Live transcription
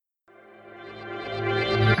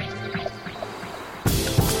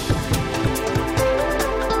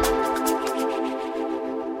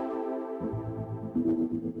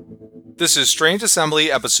This is Strange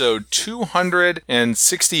Assembly, episode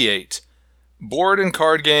 268, Board and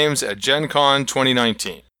Card Games at Gen Con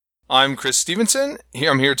 2019. I'm Chris Stevenson.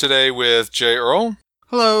 I'm here today with Jay Earl.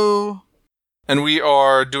 Hello. And we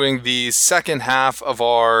are doing the second half of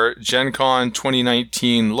our Gen Con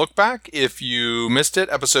 2019 look back. If you missed it,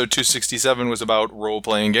 episode 267 was about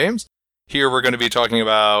role-playing games. Here we're going to be talking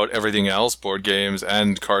about everything else, board games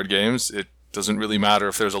and card games. It doesn't really matter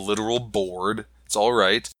if there's a literal board. It's all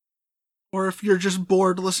right. Or if you're just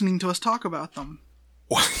bored listening to us talk about them.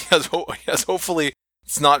 Well, yes, hopefully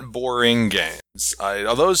it's not boring games.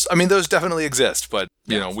 Those definitely exist, but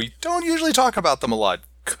we don't usually talk about them a lot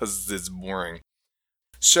because it's boring.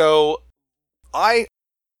 So I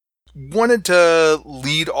wanted to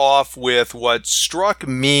lead off with what struck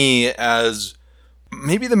me as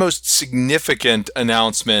maybe the most significant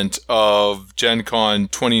announcement of Gen Con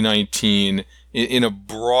 2019 in a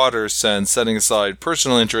broader sense, setting aside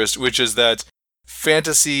personal interest, which is that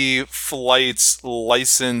Fantasy Flight's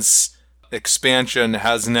license expansion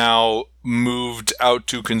has now moved out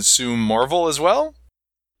to consume Marvel as well.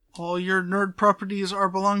 All your nerd properties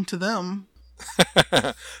belong to them.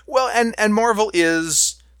 Well, and Marvel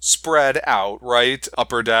is spread out, right?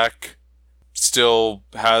 Upper Deck still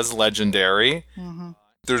has Legendary. Mm-hmm.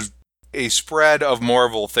 There's a spread of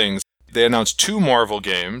Marvel things. They announced 2 Marvel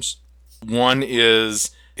games. One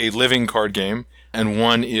is a living card game, and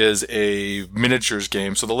one is a miniatures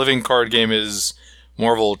game. So the living card game is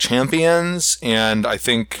Marvel Champions, and I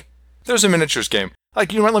think there's a miniatures game.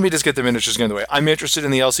 Let me just get the miniatures game out of the way. I'm interested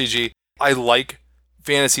in the LCG. I like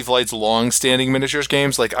Fantasy Flight's long-standing miniatures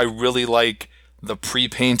games. I really like the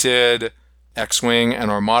pre-painted X-Wing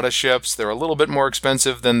and Armada ships. They're a little bit more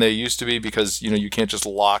expensive than they used to be because, you can't just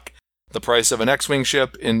lock the price of an X-Wing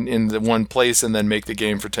ship in the one place and then make the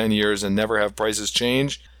game for 10 years and never have prices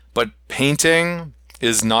change. But painting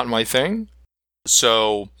is not my thing.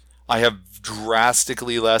 So I have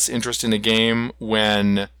drastically less interest in a game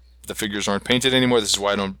when the figures aren't painted anymore. This is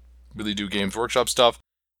why I don't really do Games Workshop stuff.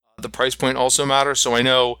 The price point also matters. So I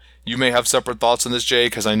know you may have separate thoughts on this, Jay,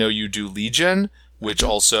 because I know you do Legion, which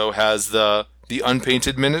also has the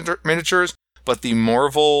unpainted miniatures. But the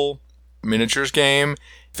Marvel miniatures game,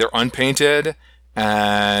 they're unpainted,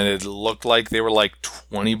 and it looked like they were like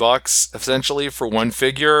 $20 essentially for one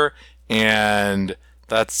figure, and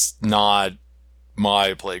that's not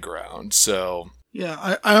my playground. So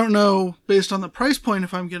yeah, I don't know based on the price point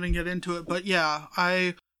if I'm going to get into it, but yeah,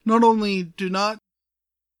 I not only do not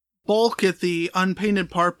balk at the unpainted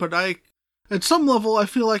part, but at some level I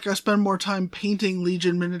feel like I spend more time painting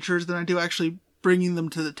Legion miniatures than I do actually bringing them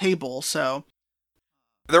to the table. So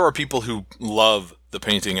there are people who love the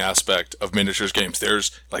painting aspect of miniatures games.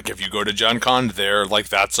 There's, if you go to Gen Con,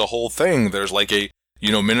 that's a whole thing. There's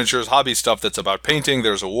miniatures hobby stuff that's about painting.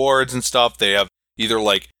 There's awards and stuff. They have either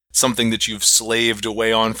something that you've slaved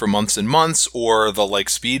away on for months and months, or the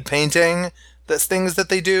speed painting, that's things that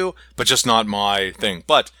they do, but just not my thing.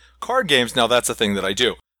 But card games, now that's a thing that I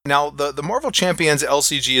do. Now, the Marvel Champions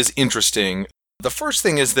LCG is interesting. The first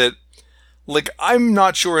thing is that, I'm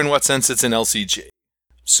not sure in what sense it's an LCG.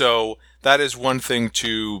 So that is one thing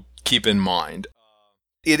to keep in mind.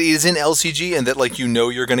 It is an LCG and that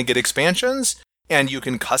you're going to get expansions and you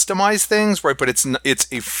can customize things, right? But it's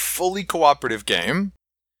a fully cooperative game.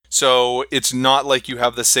 So it's not like you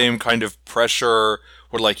have the same kind of pressure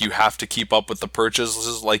where you have to keep up with the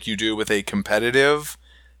purchases like you do with a competitive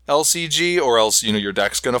LCG, or else your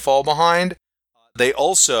deck's going to fall behind. They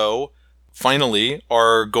also finally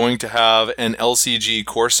are going to have an LCG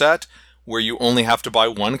core set where you only have to buy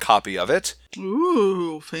one copy of it.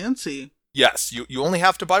 Ooh, fancy. Yes, you only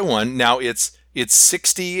have to buy one. Now it's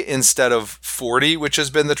 60 instead of 40, which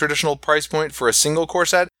has been the traditional price point for a single core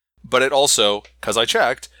set, but it also, because I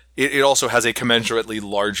checked, it also has a commensurately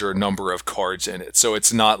larger number of cards in it. So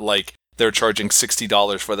it's not like they're charging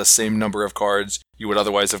 $60 for the same number of cards you would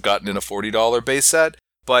otherwise have gotten in a $40 base set.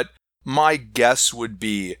 But my guess would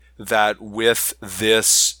be that with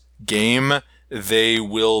this game, they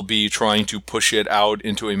will be trying to push it out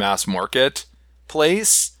into a mass market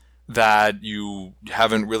place that you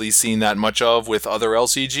haven't really seen that much of with other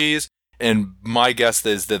LCGs. And my guess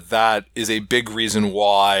is that is a big reason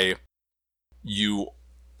why you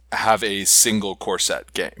have a single core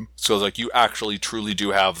set game. So you actually truly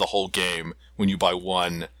do have the whole game when you buy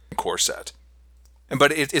one core set.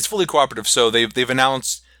 But it's fully cooperative. So they've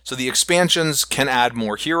announced, so the expansions can add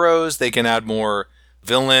more heroes, they can add more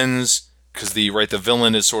villains, because the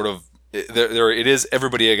villain is sort of it is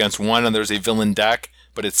everybody against one, and there's a villain deck,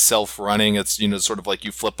 but it's self-running. It's sort of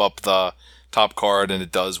you flip up the top card and it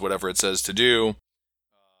does whatever it says to do.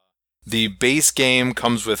 The base game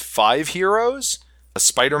comes with 5 heroes: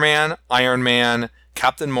 Spider-Man, Iron Man,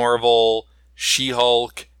 Captain Marvel,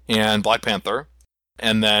 She-Hulk, and Black Panther.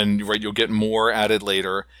 And then, right, you'll get more added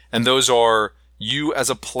later. And those are, you as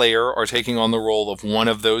a player are taking on the role of one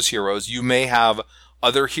of those heroes. You may have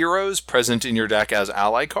other heroes present in your deck as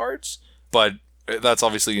ally cards, but that's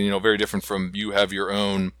obviously, very different from you have your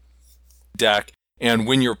own deck. And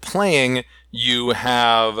when you're playing, you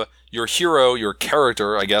have your hero, your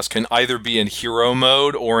character, I guess, can either be in hero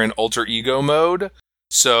mode or in alter ego mode.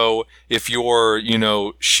 So if you're,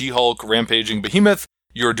 She-Hulk rampaging Behemoth,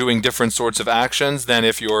 you're doing different sorts of actions than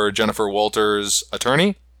if you're Jennifer Walters'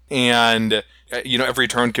 attorney. And, every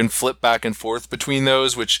turn can flip back and forth between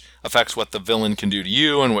those, which affects what the villain can do to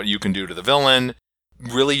you and what you can do to the villain.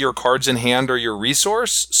 Really, your cards in hand are your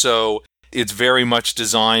resource, so it's very much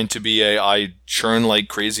designed to be I churn like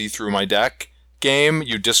crazy through my deck game.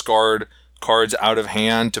 You discard cards out of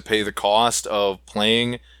hand to pay the cost of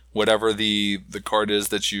playing whatever the card is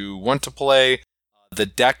that you want to play. The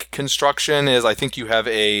deck construction is, I think you have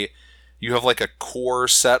like a core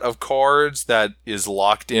set of cards that is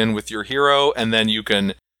locked in with your hero, and then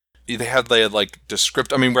they had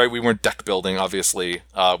descript. I mean, right? We weren't deck building, obviously,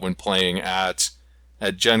 when playing at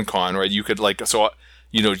Gen Con, right? You could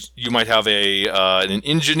you might have an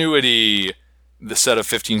ingenuity the set of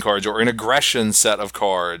 15 cards, or an aggression set of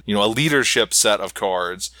cards, a leadership set of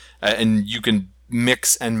cards, and you can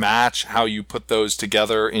mix and match how you put those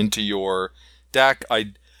together into your deck.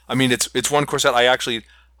 I mean, it's one core set.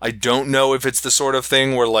 I don't know if it's the sort of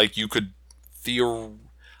thing where you could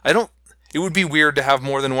it would be weird to have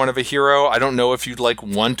more than one of a hero. I don't know if you'd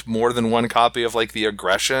want more than one copy of the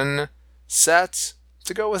aggression set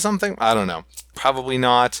to go with something. I don't know. Probably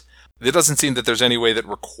not. It doesn't seem that there's any way that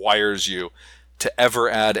requires you to ever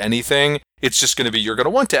add anything. It's just going to be, you're going to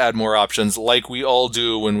want to add more options like we all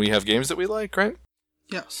do when we have games that we like, right?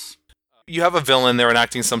 Yes. You have a villain, they're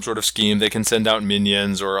enacting some sort of scheme, they can send out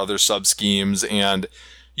minions or other sub-schemes, and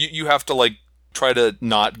you have to try to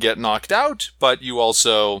not get knocked out, but you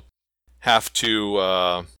also have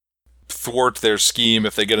to thwart their scheme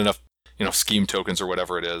if they get enough, scheme tokens or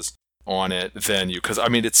whatever it is on it, then because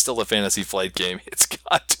it's still a Fantasy Flight game. It's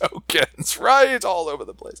got tokens, right? All over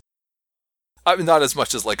the place. Not as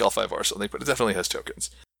much as L5R or something, but it definitely has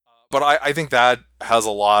tokens. But I think that has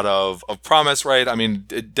a lot of promise, right?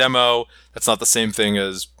 Demo, that's not the same thing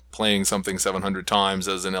as playing something 700 times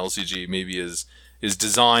as an LCG maybe is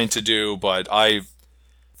designed to do, but I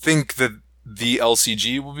think that the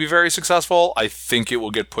LCG will be very successful. I think it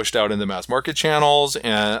will get pushed out in the mass market channels,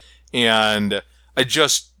 and I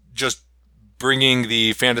just bringing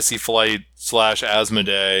the Fantasy Flight /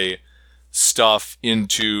 Asmodee stuff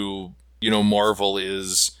into, Marvel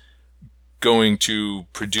is going to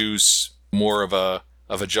produce more of a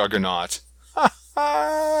juggernaut.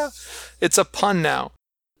 It's a pun now.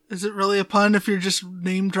 Is it really a pun if you're just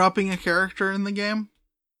name dropping a character in the game?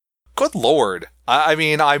 Good lord. I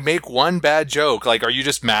make one bad joke. Are you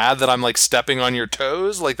just mad that I'm stepping on your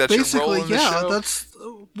toes? That's basically, your role in the show?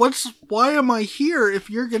 That's why am I here if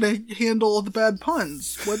you're gonna handle the bad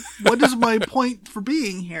puns? What is my point for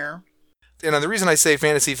being here? And the reason I say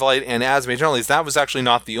Fantasy Flight and Asmodee generally is that was actually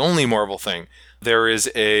not the only Marvel thing. There is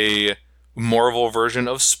a Marvel version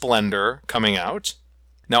of Splendor coming out.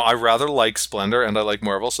 Now, I rather like Splendor and I like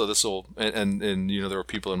Marvel, so this will, and there are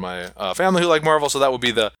people in my family who like Marvel, so that will be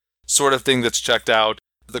the sort of thing that's checked out.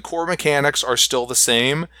 The core mechanics are still the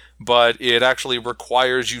same, but it actually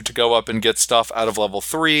requires you to go up and get stuff out of level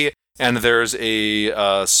 3, and there's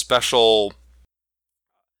a special...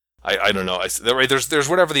 I don't know. There's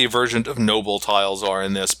whatever the version of noble tiles are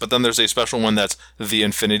in this, but then there's a special one that's the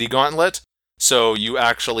Infinity Gauntlet. So you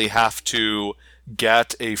actually have to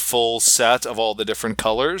get a full set of all the different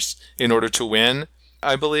colors in order to win,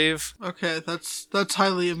 I believe. Okay, that's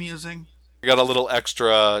highly amusing. I got a little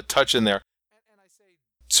extra touch in there.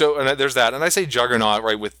 And there's that. And I say Juggernaut,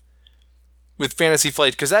 right, with Fantasy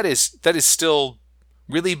Flight, because that is still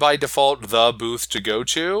really by default the booth to go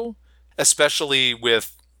to, especially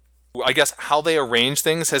with, I guess, how they arrange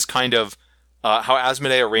things has kind of, how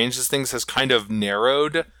Asmodee arranges things has kind of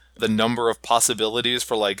narrowed the number of possibilities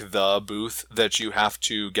for the booth that you have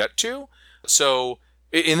to get to. So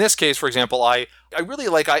in this case, for example, I really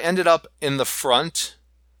I ended up in the front,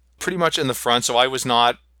 pretty much in the front. So I was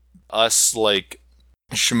not us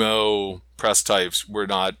schmo press types. We're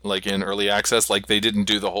not in early access. They didn't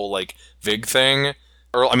do the whole VIG thing.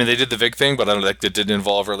 They did the VIG thing, but I don't think it didn't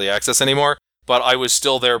involve early access anymore. But I was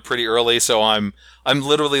still there pretty early, so I'm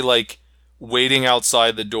literally waiting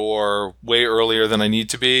outside the door way earlier than I need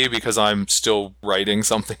to be because I'm still writing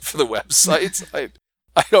something for the website.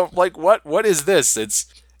 I don't like what is this?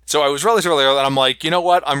 So I was relatively early, and I'm like, you know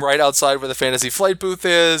what? I'm right outside where the Fantasy Flight booth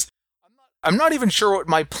is. I'm not even sure what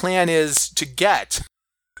my plan is to get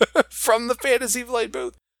from the Fantasy Flight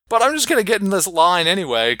booth. But I'm just going to get in this line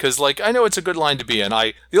anyway, because, like, I know it's a good line to be in.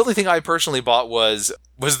 The only thing I personally bought was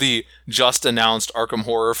the just announced Arkham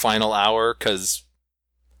Horror Final Hour, because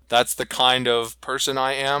that's the kind of person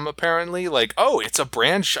I am, apparently. Like, oh, it's a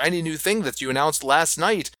brand shiny new thing that you announced last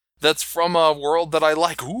night that's from a world that I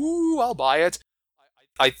like. Ooh, I'll buy it.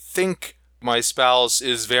 I think my spouse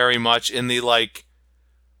is very much in the, like,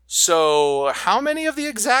 so how many of the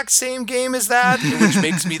exact same game is that? Which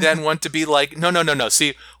makes me then want to be like, no.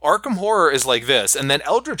 See, Arkham Horror is like this, and then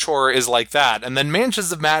Eldritch Horror is like that, and then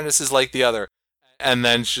Mansions of Madness is like the other. And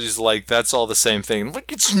then she's like, that's all the same thing.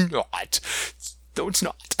 Like, it's not. No, it's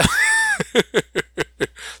not.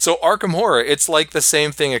 So Arkham Horror, it's like the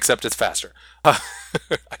same thing except it's faster. I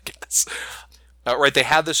guess. Right, they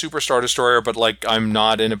had the Superstar Destroyer, but, like, I'm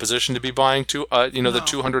not in a position to be buying the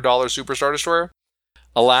 $200 Superstar Destroyer.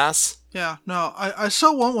 Alas. Yeah, no, I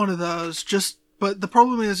so want one of those, but the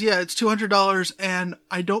problem is, it's $200 and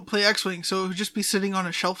I don't play X-Wing, so it would just be sitting on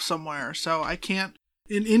a shelf somewhere, so I can't,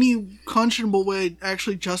 in any conscionable way,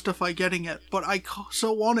 actually justify getting it, but I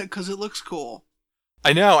so want it because it looks cool.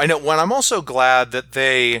 I know, when I'm also glad that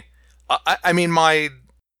they,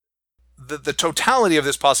 the totality of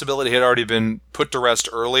this possibility had already been put to rest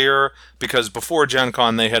earlier, because before Gen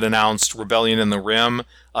Con they had announced Rebellion in the Rim,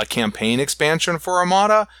 a campaign expansion for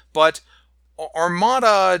Armada, but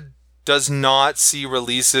Armada does not see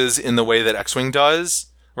releases in the way that X-Wing does,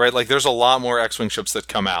 right? Like, there's a lot more X-Wing ships that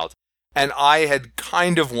come out. And I had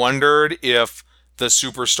kind of wondered if the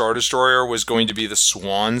Super Star Destroyer was going to be the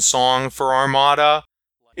swan song for Armada.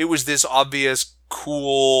 It was this obvious,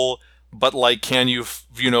 cool, but, like, can you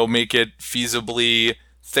make it feasibly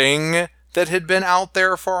thing that had been out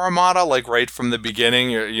there for Armada, like, right from the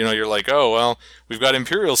beginning. You're like, oh, well, we've got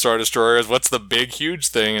Imperial Star Destroyers, what's the big, huge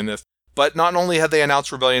thing in this? But not only had they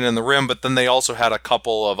announced Rebellion in the Rim, but then they also had a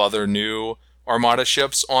couple of other new Armada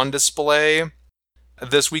ships on display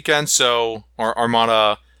this weekend, so our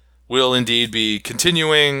Armada will indeed be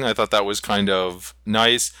continuing. I thought that was kind of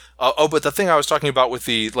nice. But the thing I was talking about with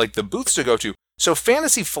the booths to go to, so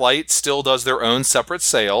Fantasy Flight still does their own separate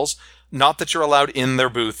sales. Not that you're allowed in their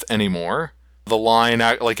booth anymore. The line,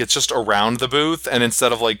 like, it's just around the booth, and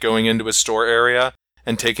instead of, like, going into a store area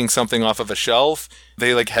and taking something off of a shelf,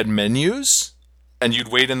 they, like, had menus, and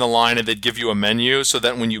you'd wait in the line and they'd give you a menu, so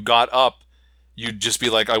that when you got up, you'd just be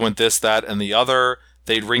like, I want this, that, and the other.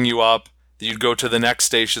 They'd ring you up, you'd go to the next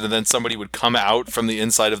station, and then somebody would come out from the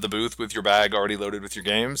inside of the booth with your bag already loaded with your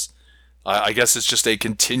games. I guess it's just a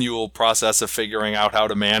continual process of figuring out how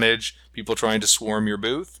to manage people trying to swarm your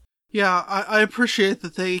booth. Yeah, I appreciate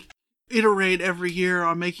that they iterate every year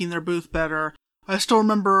on making their booth better. I still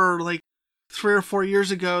remember, like, 3 or 4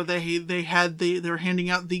 years ago, they were handing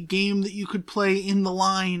out the game that you could play in the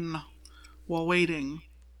line while waiting.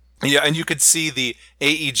 Yeah, and you could see the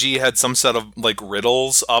AEG had some set of, like,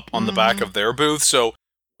 riddles up on the back of their booth, so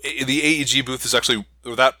the AEG booth is actually,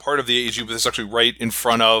 or that part of the AEG booth is actually right in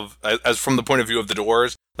front of, as from the point of view of the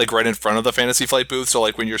doors, like, right in front of the Fantasy Flight booth, so,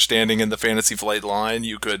 like, when you're standing in the Fantasy Flight line,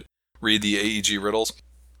 you could read the AEG riddles.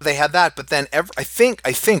 They had that, but then I think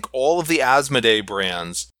all of the Asmodee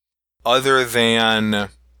brands, other than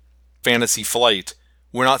Fantasy Flight,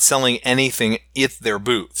 were not selling anything at their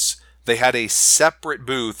booths. They had a separate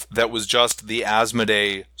booth that was just the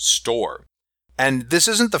Asmodee store. And this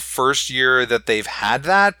isn't the first year that they've had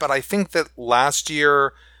that, but I think that last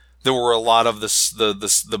year there were a lot of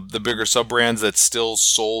the bigger sub-brands that still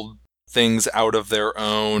sold things out of their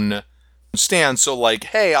own stand. So, like,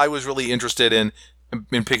 hey, I was really interested in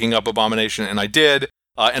picking up Abomination, and I did.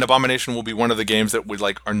 And Abomination will be one of the games that we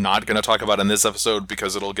are not going to talk about in this episode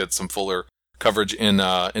because it'll get some fuller coverage in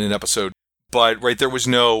an episode. But right, there was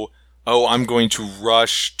no, I'm going to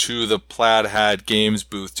rush to the Plaid Hat Games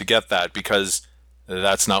booth to get that, because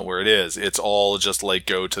that's not where it is. It's all just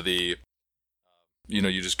go to the,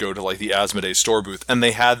 you just go to the Asmodee store booth, and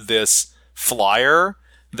they had this flyer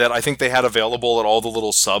that I think they had available at all the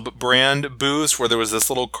little sub-brand booths, where there was this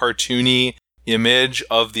little cartoony image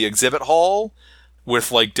of the exhibit hall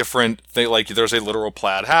with different things. There's a literal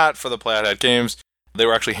plaid hat for the Plaid Hat Games. They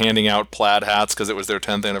were actually handing out plaid hats because it was their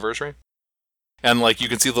 10th anniversary. And you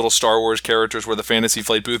can see little Star Wars characters where the Fantasy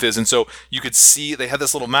Flight booth is. And so you could see, they had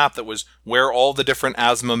this little map that was where all the different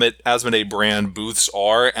Asmodee brand booths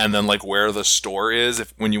are, and then where the store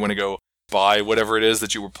is when you want to go buy whatever it is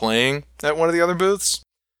that you were playing at one of the other booths.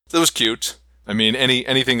 That was cute. I mean,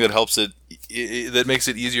 anything that helps that makes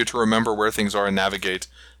it easier to remember where things are and navigate.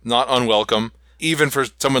 Not unwelcome. even for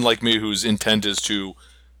someone like me whose intent is to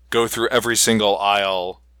go through every single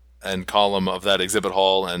aisle and column of that exhibit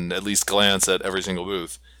hall and at least glance at every single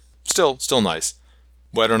booth, still nice.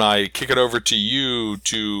 Why don't I kick it over to you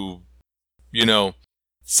to,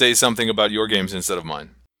 say something about your games instead of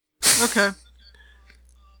mine? Okay.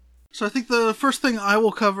 So I think the first thing I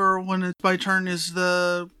will cover when it's my turn is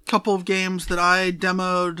the couple of games that I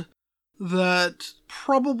demoed that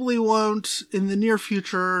probably won't, in the near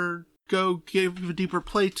future, go give a deeper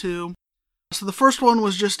play to. So the first one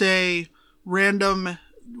was just a random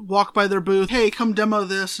walk by their booth, hey, come demo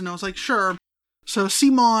this, and I was like, sure. So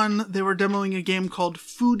CMON, they were demoing a game called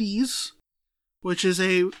Foodies, which is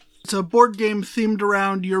it's a board game themed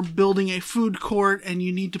around you're building a food court and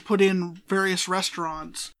you need to put in various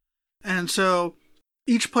restaurants. And so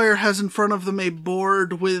each player has in front of them a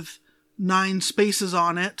board with 9 spaces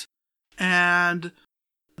on it, and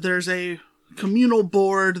there's a communal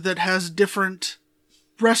board that has different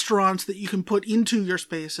restaurants that you can put into your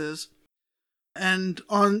spaces. And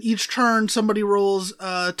on each turn, somebody rolls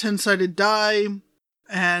a 10-sided die,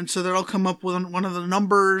 and so that'll come up with one of the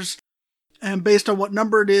numbers. And based on what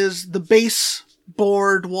number it is, the base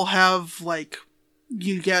board will have,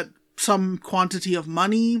 you get some quantity of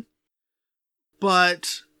money.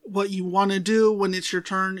 But what you want to do when it's your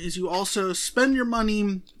turn is you also spend your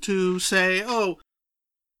money to say, oh,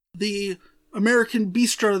 the American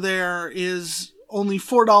Bistro there is only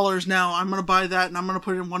 $4 now. I'm going to buy that and I'm going to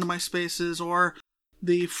put it in one of my spaces. Or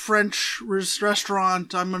the French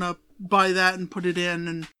restaurant, I'm going to buy that and put it in.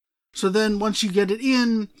 And so then once you get it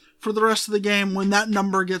in for the rest of the game, when that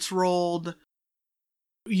number gets rolled,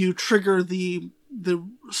 you trigger the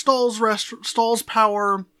stalls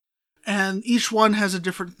power, and each one has a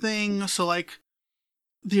different thing. So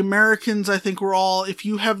the Americans, I think, were all, if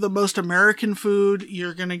you have the most American food,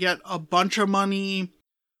 you're going to get a bunch of money.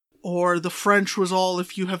 Or the French was all,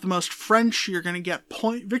 if you have the most French, you're going to get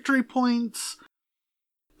victory points.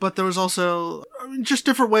 But there was also just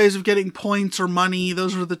different ways of getting points or money.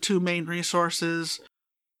 Those were the 2 main resources.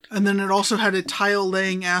 And then it also had a tile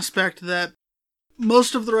laying aspect that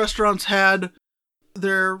most of the restaurants had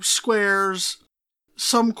their squares.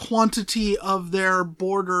 Some quantity of their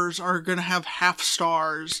borders are going to have half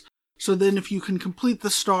stars. So then if you can complete the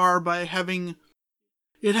star by having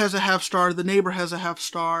it has a half star, the neighbor has a half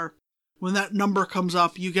star. When that number comes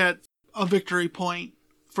up, you get a victory point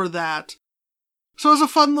for that. So it was a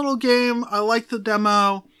fun little game. I liked the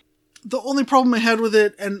demo. The only problem I had with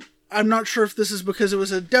it, and I'm not sure if this is because it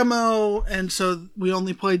was a demo, and so we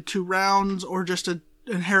only played 2 rounds, or just an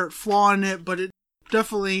inherent flaw in it, but it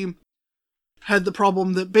definitely had the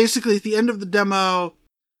problem that basically at the end of the demo,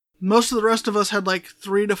 most of the rest of us had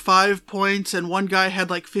 3 to 5 points, and one guy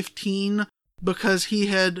had 15, because he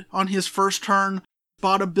had, on his first turn,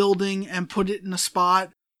 bought a building and put it in a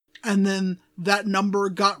spot, and then that number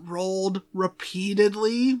got rolled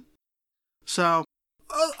repeatedly. So,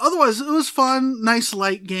 otherwise, it was fun, nice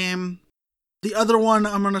light game. The other one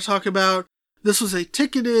I'm going to talk about, this was a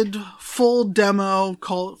ticketed full demo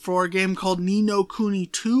for a game called Ni no Kuni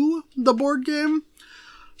 2, the board game.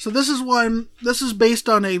 So this is based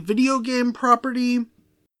on a video game property.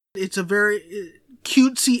 It's a very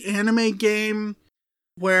cutesy anime game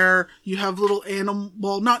where you have little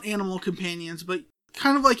not animal companions, but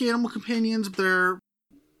kind of like animal companions, but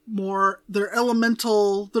they're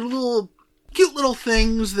elemental, they're little cute little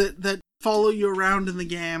things that follow you around in the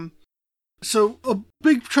game. So a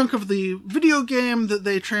big chunk of the video game that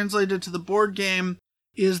they translated to the board game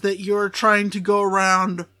is that you're trying to go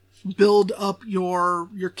around, build up your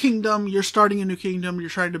kingdom. You're starting a new kingdom, you're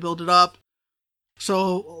trying to build it up.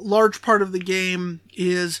 So a large part of the game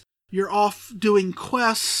is you're off doing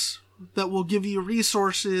quests that will give you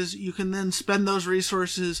resources. You can then spend those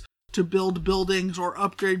resources to build buildings or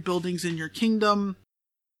upgrade buildings in your kingdom.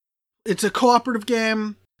 It's a cooperative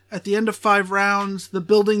game. At the end of 5 rounds, the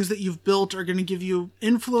buildings that you've built are going to give you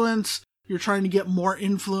influence. You're trying to get more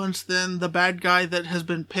influence than the bad guy that has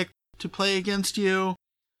been picked to play against you.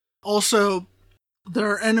 Also,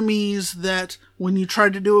 there are enemies that when you try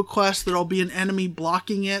to do a quest, there'll be an enemy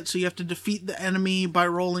blocking it, so you have to defeat the enemy by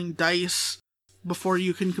rolling dice before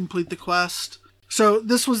you can complete the quest. So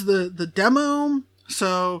this was the demo.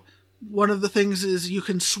 So one of the things is you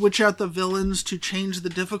can switch out the villains to change the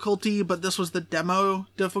difficulty, but this was the demo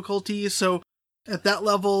difficulty. So at that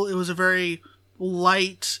level, it was a very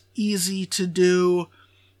light, easy to do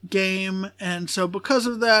game. And so because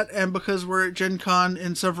of that, and because we're at Gen Con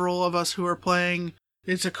and several of us who are playing,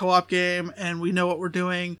 it's a co-op game and we know what we're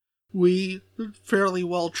doing, we fairly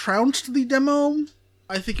well trounced the demo.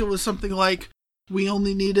 I think it was something like we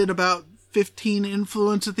only needed about 15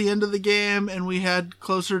 influence at the end of the game, and we had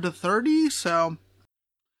closer to 30, so...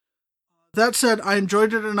 That said, I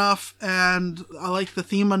enjoyed it enough, and I like the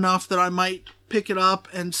theme enough that I might pick it up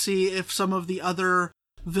and see if some of the other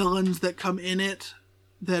villains that come in it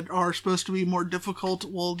that are supposed to be more difficult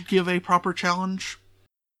will give a proper challenge.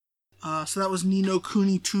 So that was Ni no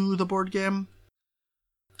Kuni 2, the board game.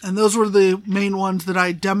 And those were the main ones that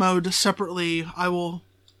I demoed separately. I will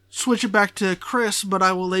switch it back to Chris, but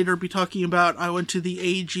I will later be talking about I went to the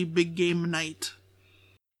AEG Big Game Night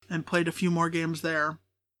and played a few more games there.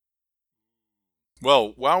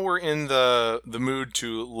 Well, while we're in the mood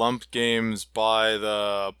to lump games by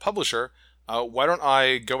the publisher, why don't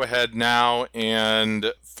I go ahead now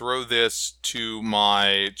and throw this to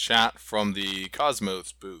my chat from the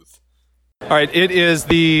Cosmos booth. All right, it is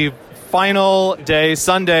the final day,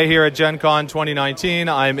 Sunday, here at Gen Con 2019.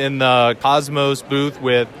 I'm in the Cosmos booth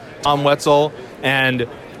with Tom Wetzel, and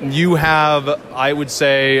you have, I would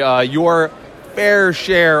say, your fair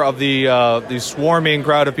share of the swarming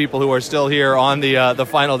crowd of people who are still here on the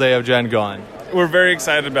final day of Gen Con. We're very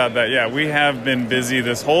excited about that. Yeah, we have been busy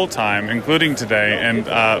this whole time, including today, and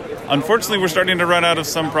unfortunately we're starting to run out of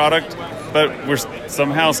some product, but we're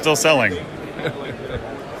somehow still selling.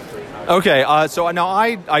 Okay, so now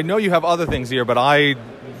I know you have other things here, but I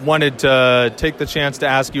wanted to take the chance to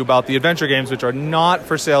ask you about the adventure games, which are not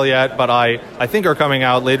for sale yet, but I think are coming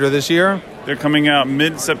out later this year. They're coming out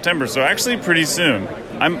mid-September, so actually pretty soon.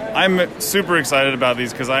 I'm super excited about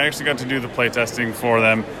these because I actually got to do the playtesting for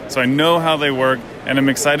them, so I know how they work, and I'm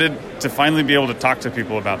excited to finally be able to talk to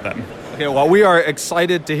people about them. Okay, well, we are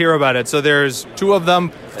excited to hear about it. So there's two of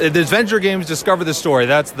them. The adventure games discover the story.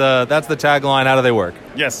 That's the tagline. How do they work?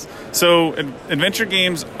 Yes. So adventure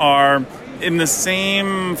games are in the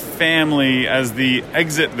same family as the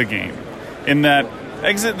Exit the Game, in that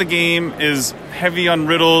Exit the Game is heavy on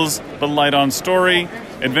riddles but light on story.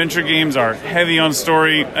 Adventure games are heavy on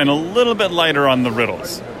story and a little bit lighter on the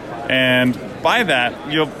riddles. And by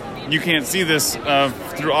that, you can't see this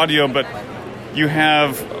through audio, but you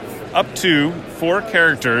have up to 4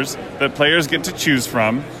 characters that players get to choose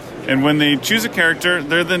from. And when they choose a character,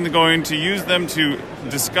 they're then going to use them to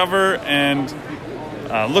discover and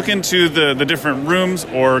look into the different rooms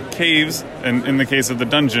or caves, in the case of the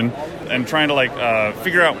dungeon, and trying to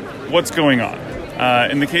figure out what's going on.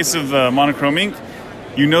 In the case of Monochrome Inc.,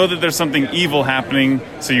 you know that there's something evil happening,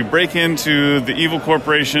 so you break into the evil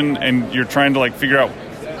corporation and you're trying to figure out,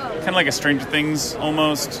 kind of like a Stranger Things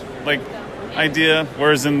almost idea.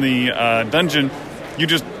 Whereas in the dungeon, you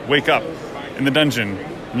just wake up in the dungeon.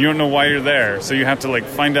 You don't know why you're there, so you have to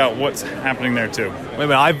find out what's happening there too. Wait a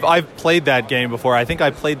minute, I've played that game before. I think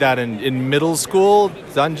I played that in middle school.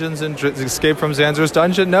 Dungeons and Escape from Zanzar's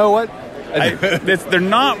Dungeon. No, what? They're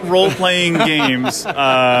not role-playing games,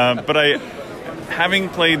 but having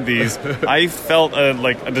played these, I felt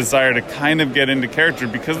a desire to kind of get into character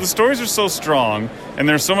because the stories are so strong and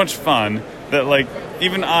they're so much fun that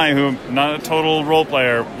even I, who am not a total role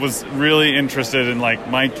player, was really interested in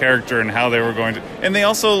my character and how they were going to. And they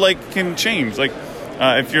also can change.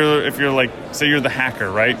 If you're say you're the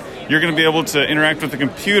hacker, right? You're going to be able to interact with the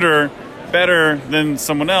computer better than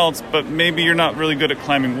someone else, but maybe you're not really good at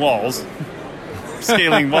climbing walls,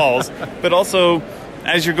 scaling walls, but also,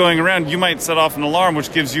 as you're going around, you might set off an alarm,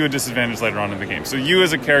 which gives you a disadvantage later on in the game. So you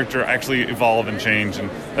as a character actually evolve and change, and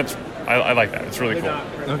I like that. It's really cool.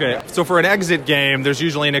 Okay, so for an Exit game, there's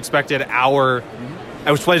usually an expected hour.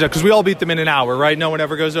 I was playing because we all beat them in an hour, right? No one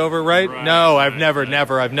ever goes over, right? No, I've never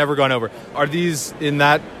gone over. Are these in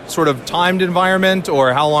that sort of timed environment,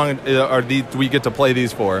 or how long do we get to play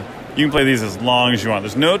these for? You can play these as long as you want.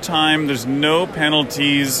 There's no time, there's no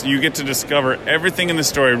penalties. You get to discover everything in the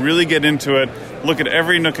story, really get into it, look at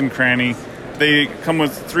every nook and cranny. They come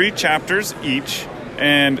with 3 chapters each,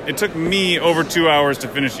 and it took me over 2 hours to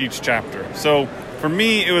finish each chapter. So for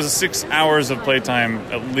me, it was 6 hours of playtime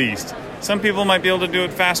at least. Some people might be able to do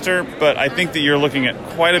it faster, but I think that you're looking at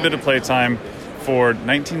quite a bit of playtime for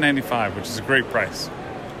 $19.95, which is a great price.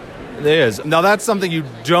 It is. Now, that's something you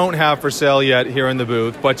don't have for sale yet here in the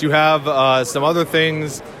booth, but you have some other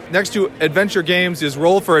things. Next to adventure games is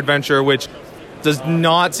Roll for Adventure, which does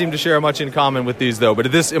not seem to share much in common with these, though. But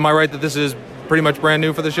am I right that this is pretty much brand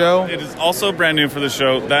new for the show? It is also brand new for the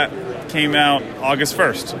show. That came out August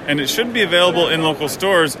 1st, and it should be available in local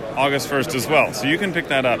stores August 1st as well. So you can pick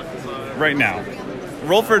that up right now.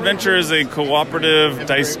 Roll for Adventure is a cooperative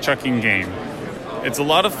dice chucking game. It's a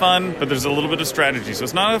lot of fun, but there's a little bit of strategy. So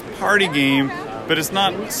it's not a party game, but it's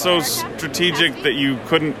not so strategic that you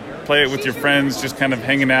couldn't play it with your friends, just kind of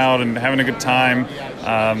hanging out and having a good time.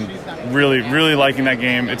 Really, really liking that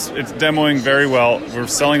game. It's demoing very well. We're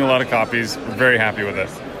selling a lot of copies. We're very happy with it.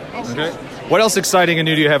 Okay. What else exciting and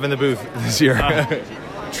new do you have in the booth this year?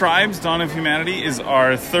 Tribes: Dawn of Humanity is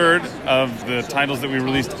our third of the titles that we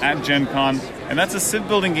released at Gen Con, and that's a Civ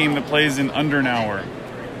building game that plays in under an hour.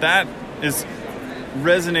 That is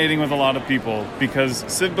resonating with a lot of people because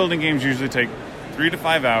Civ building games usually take 3 to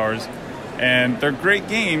 5 hours, and they're great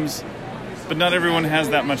games, but not everyone has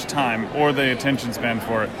that much time or the attention span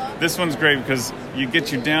for it. This one's great because you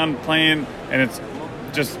get you down playing, and it's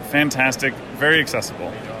just fantastic, very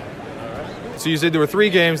accessible. So you said there were 3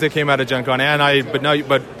 games that came out of Gen Con,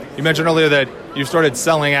 but you mentioned earlier that you started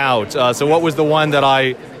selling out. So what was the one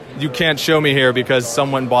that you can't show me here because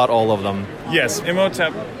someone bought all of them? Yes,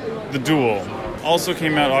 Imhotep the Duel also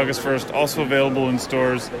came out August 1st, also available in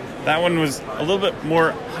stores. That one was a little bit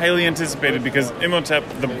more highly anticipated because Imhotep,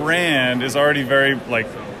 the brand, is already very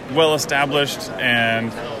well established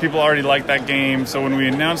and people already like that game. So when we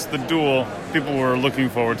announced the Duel, people were looking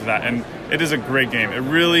forward to that, and it is a great game. It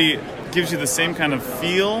really gives you the same kind of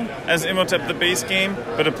feel as Imhotep, the base game,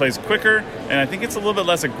 but it plays quicker, and I think it's a little bit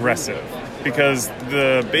less aggressive because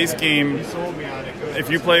the base game, if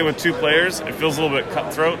you play with 2 players, it feels a little bit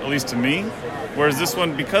cutthroat, at least to me. Whereas this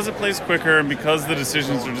one, because it plays quicker and because the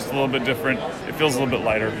decisions are just a little bit different, it feels a little bit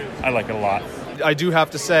lighter. I like it a lot. I do have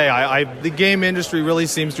to say, the game industry really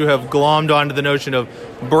seems to have glommed onto the notion of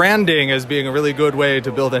branding as being a really good way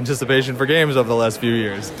to build anticipation for games over the last few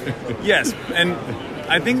years. Yes, and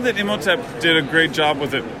I think that Imhotep did a great job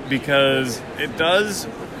with it because it does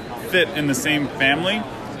fit in the same family,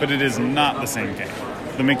 but it is not the same game.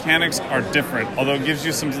 The mechanics are different, although it gives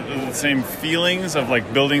you some of the same feelings of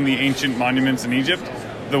building the ancient monuments in Egypt.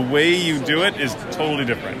 The way you do it is totally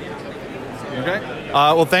different. Okay.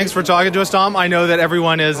 Well, thanks for talking to us, Tom. I know that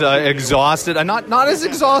everyone is exhausted. Not as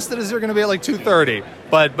exhausted as they're going to be at 2:30,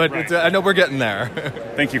 but Right. I know we're getting there.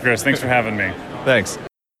 Thank you, Chris. Thanks for having me. Thanks.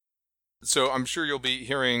 So I'm sure you'll be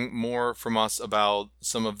hearing more from us about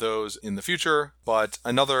some of those in the future, but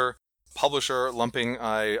another publisher lumping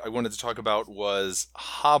I wanted to talk about was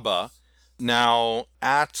Haba. Now,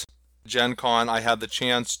 at Gen Con, I had the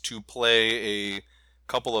chance to play a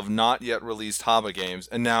couple of not yet released Haba games,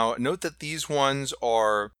 and now note that these ones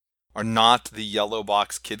are not the yellow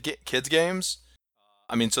box kids games.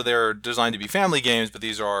 I mean, so they're designed to be family games, but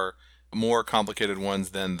these are more complicated ones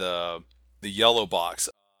than the yellow box.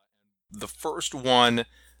 The first one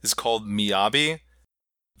is called Miyabi.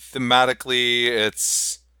 Thematically,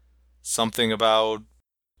 it's something about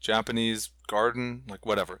Japanese garden,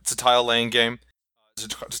 whatever. It's a tile laying game. It's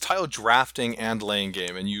a tile drafting and laying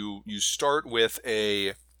game, and you start with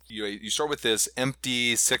you start with this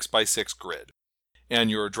empty 6x6 grid,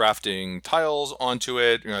 and you're drafting tiles onto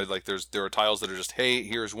it. There are tiles that are just, hey,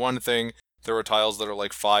 here's one thing. There are tiles that are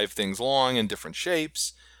 5 things long in different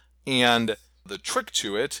shapes, and the trick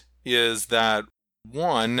to it is that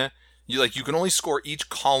you can only score each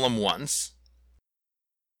column once.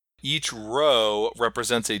 Each row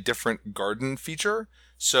represents a different garden feature.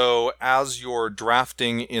 So as you're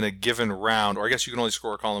drafting in a given round, or I guess you can only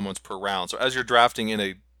score a column once per round. So as you're drafting in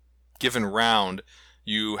a given round,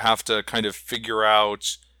 you have to kind of figure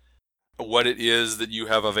out what it is that you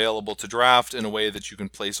have available to draft in a way that you can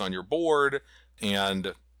place on your board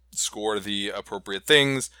and score the appropriate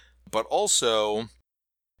things. But also,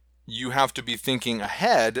 you have to be thinking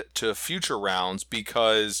ahead to future rounds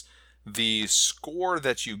because the score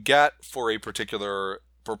that you get for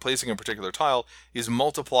placing a particular tile is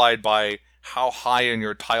multiplied by how high in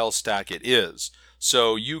your tile stack it is.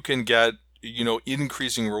 So you can get,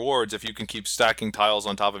 increasing rewards if you can keep stacking tiles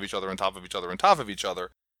on top of each other, on top of each other, on top of each other.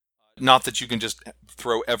 Not that you can just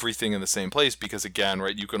throw everything in the same place because, again,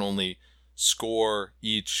 right, you can only score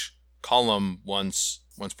each column once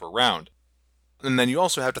per round. And then you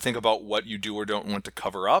also have to think about what you do or don't want to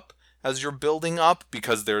cover up as you're building up,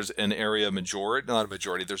 because there's an area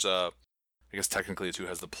there's I guess technically it's who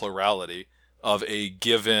has the plurality of a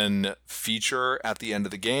given feature at the end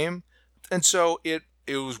of the game. And so it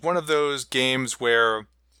was one of those games where,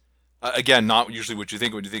 again, not usually what you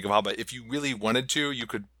think when you think of Haba. If you really wanted to, you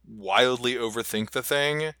could wildly overthink the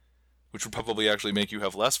thing, which would probably actually make you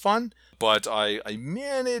have less fun. But I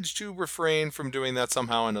managed to refrain from doing that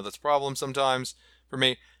somehow. I know that's a problem sometimes for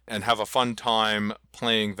me, and have a fun time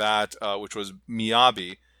playing that, which was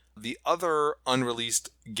Miyabi. The other unreleased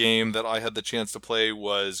game that I had the chance to play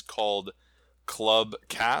was called Club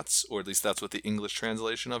Cats, or at least that's what the English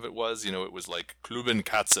translation of it was. It was like Kluben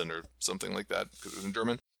Katzen or something like that, because it was in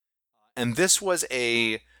German. And this was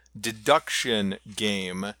a deduction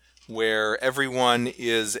game where everyone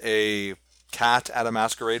is a cat at a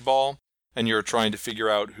masquerade ball, and you're trying to figure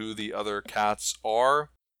out who the other cats are.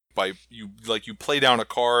 You play down a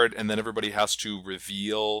card, and then everybody has to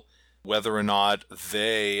reveal whether or not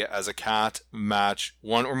they, as a cat, match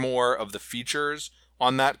one or more of the features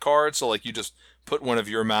on that card. So you just put one of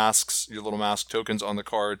your masks, your little mask tokens on the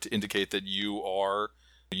card to indicate that you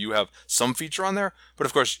have some feature on there. But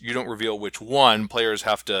of course, you don't reveal which one. Players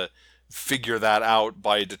have to figure that out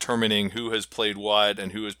by determining who has played what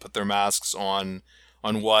and who has put their masks on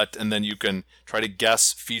what, and then you can try to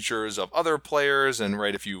guess features of other players, and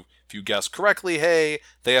if you guess correctly, hey,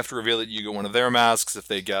 they have to reveal that you get one of their masks. If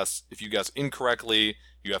you guess incorrectly,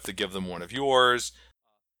 you have to give them one of yours.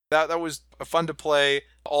 That was fun to play.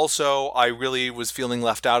 Also, I really was feeling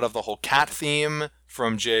left out of the whole cat theme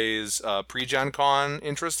from Jay's pre-Gen Con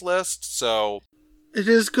interest list, so it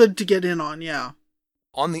is good to get in on, yeah.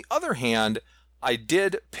 On the other hand, I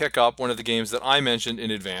did pick up one of the games that I mentioned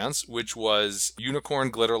in advance, which was Unicorn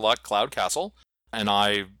Glitter Luck Cloud Castle, and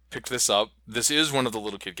I picked this up. This is one of the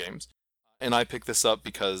little kid games, and I picked this up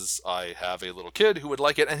because I have a little kid who would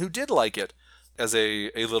like it, and who did like it as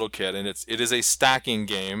a little kid, and it is a stacking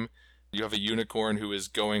game. You have a unicorn who is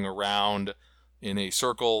going around in a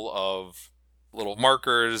circle of little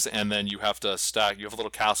markers, and then you have to stack. You have a little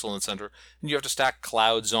castle in the center, and you have to stack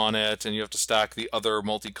clouds on it, and you have to stack the other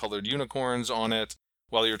multicolored unicorns on it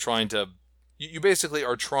while you're trying to. You basically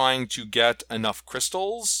are trying to get enough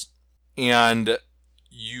crystals, and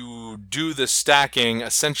you do the stacking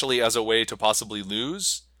essentially as a way to possibly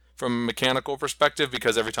lose from a mechanical perspective,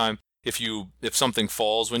 because every time if something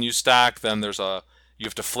falls when you stack, then you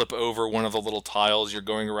have to flip over one of the little tiles you're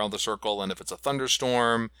going around the circle, and if it's a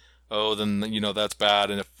thunderstorm, then that's bad,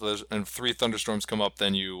 and if 3 thunderstorms come up,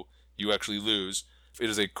 then you actually lose. It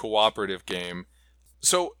is a cooperative game.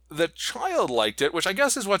 So the child liked it, which I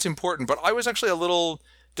guess is what's important, but I was actually a little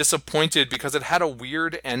disappointed because it had a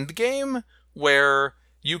weird end game where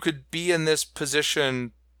you could be in this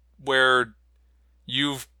position where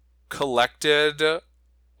you've collected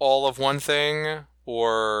all of one thing,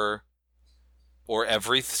 or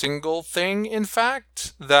every single thing, in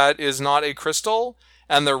fact, that is not a crystal,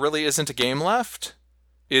 and there really isn't a game left.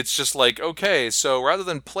 It's just okay, so rather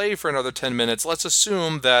than play for another 10 minutes, let's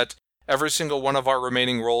assume that every single one of our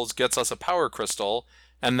remaining rolls gets us a power crystal,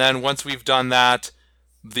 and then once we've done that,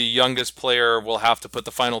 the youngest player will have to put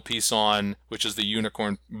the final piece on, which is the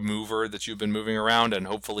unicorn mover that you've been moving around, and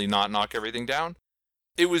hopefully not knock everything down.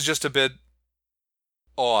 It was just a bit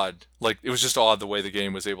odd. It was just odd the way the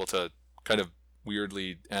game was able to kind of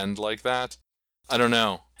weirdly end like that. I don't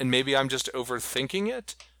know. And maybe I'm just overthinking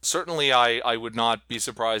it. Certainly I would not be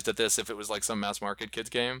surprised at this if it was some mass market kids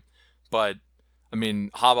game. But, I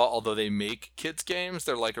mean, Haba, although they make kids games,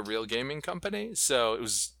 they're like a real gaming company. So it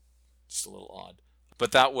was just a little odd.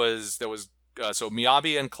 But so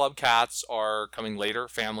Miyabi and Club Cats are coming later,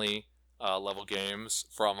 family level games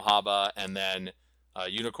from Haba, and then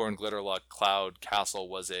Unicorn Glitter Luck Cloud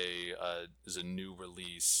Castle is a new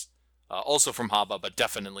release. Also from Haba, but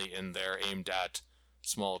definitely in their aimed at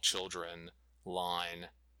small children line.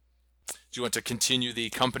 Do you want to continue the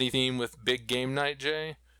company theme with Big Game Night,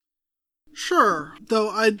 Jay? Sure. Though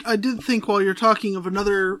I did think while you're talking of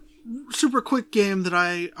another super quick game that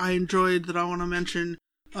I enjoyed that I want to mention.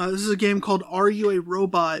 This is a game called Are You a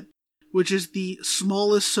Robot? Which is the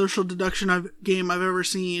smallest social deduction game I've ever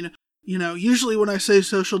seen. Usually when I say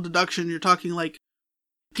social deduction, you're talking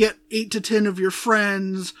get 8 to 10 of your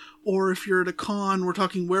friends, or if you're at a con, we're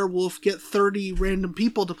talking werewolf, get 30 random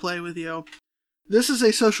people to play with you. This is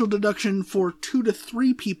a social deduction for 2 to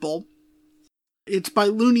 3 people. It's by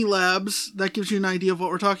Looney Labs. That gives you an idea of what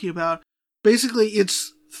we're talking about. Basically,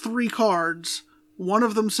 it's 3 cards. One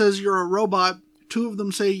of them says you're a robot, 2 of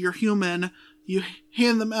them say you're human. You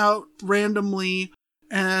hand them out randomly,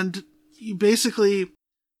 and you basically...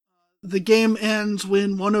 The game ends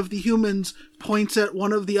when one of the humans points at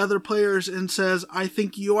one of the other players and says, I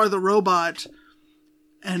think you are the robot,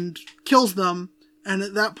 and kills them. And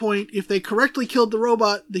at that point, if they correctly killed the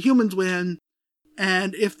robot, the humans win.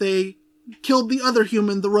 And if they killed the other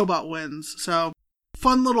human, the robot wins. So,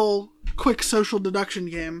 fun little quick social deduction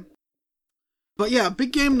game. But yeah,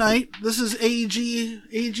 Big Game Night. This is AEG.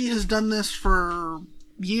 AEG has done this for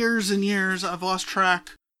years and years. I've lost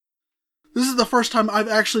track. This is the first time I've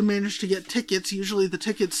actually managed to get tickets. Usually the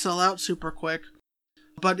tickets sell out super quick.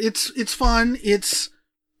 But it's fun.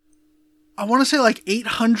 I want to say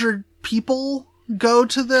 800 people go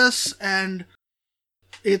to this, and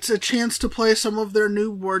it's a chance to play some of their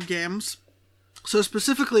new board games. So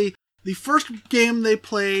specifically, the first game they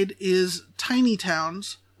played is Tiny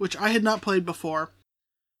Towns, which I had not played before.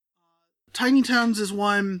 Tiny Towns is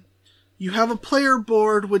one, you have a player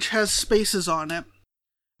board which has spaces on it,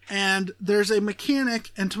 and there's a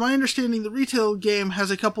mechanic, and to my understanding, the retail game has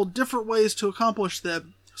a couple different ways to accomplish that,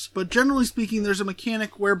 but generally speaking, there's a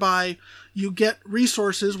mechanic whereby you get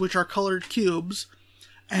resources, which are colored cubes,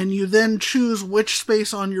 and you then choose which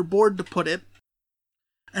space on your board to put it,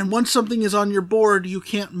 and once something is on your board, you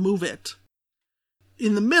can't move it.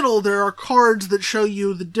 In the middle, there are cards that show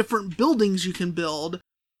you the different buildings you can build.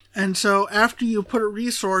 And so after you put a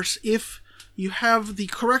resource, if you have the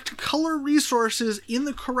correct color resources in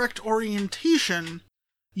the correct orientation,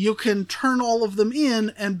 you can turn all of them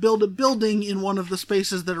in and build a building in one of the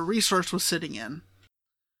spaces that a resource was sitting in.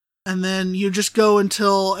 And then you just go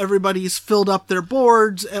until everybody's filled up their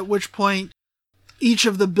boards, at which point each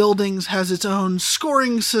of the buildings has its own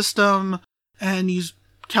scoring system, and you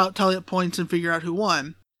tally up points and figure out who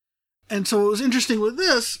won. And so what was interesting with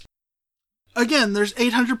this, again, there's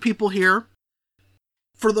 800 people here.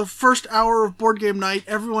 For the first hour of board game night,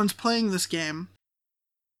 everyone's playing this game.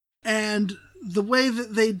 And the way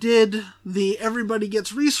that they did the everybody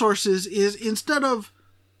gets resources is instead of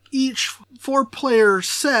each 4-player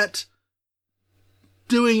set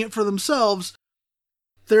doing it for themselves,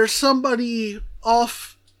 there's somebody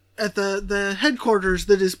off at the headquarters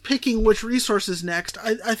that is picking which resources next.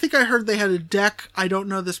 I think I heard they had a deck. I don't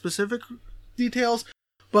know the specific details,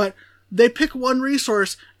 but they pick one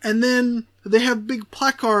resource and then they have big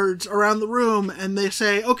placards around the room and they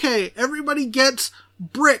say, okay, everybody gets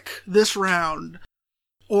brick this round,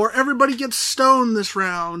 or everybody gets stone this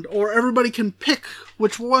round, or everybody can pick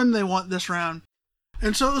which one they want this round.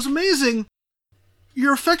 And so it was amazing.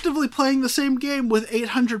 You're effectively playing the same game with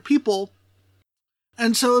 800 people.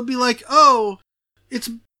 And so it'd be like, oh, it's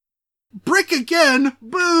brick again,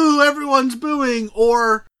 boo, everyone's booing.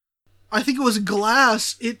 Or I think it was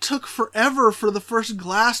glass. It took forever for the first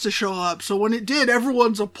glass to show up. So when it did,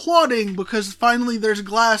 everyone's applauding because finally there's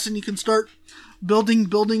glass and you can start building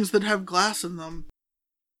buildings that have glass in them.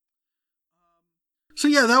 So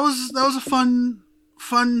yeah, that was a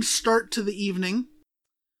fun start to the evening.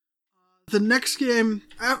 The next game,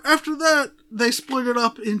 after that, they split it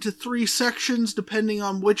up into 3 sections depending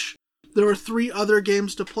on which, there were 3 other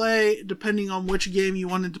games to play, depending on which game you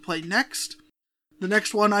wanted to play next. The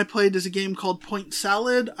next one I played is a game called Point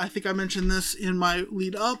Salad. I think I mentioned this in my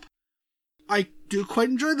lead up. I do quite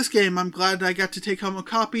enjoy this game. I'm glad I got to take home a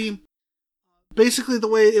copy. Basically, the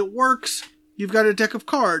way it works, you've got a deck of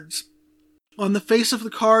cards. On the face of the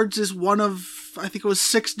cards is one of, I think it was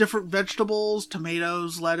 6 different vegetables,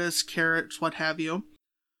 tomatoes, lettuce, carrots, what have you.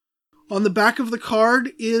 On the back of the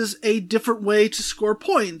card is a different way to score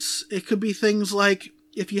points. It could be things like,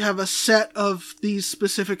 if you have a set of these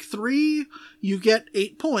specific 3, you get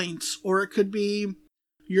 8 points. Or it could be,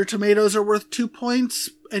 your tomatoes are worth 2 points,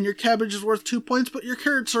 and your cabbage is worth 2 points, but your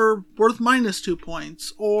carrots are worth -2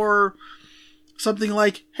 points. Or something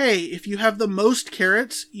like, hey, if you have the most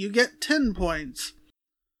carrots, you get 10 points.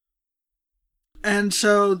 And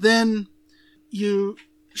so then you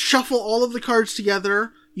shuffle all of the cards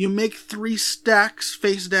together, you make 3 stacks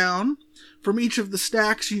face down. From each of the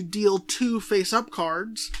stacks, you deal 2 face-up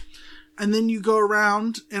cards. And then you go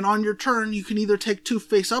around, and on your turn, you can either take 2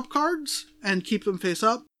 face-up cards and keep them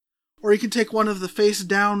face-up, or you can take one of the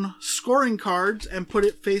face-down scoring cards and put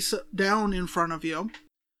it face-down in front of you.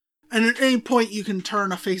 And at any point, you can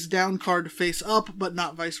turn a face-down card to face-up, but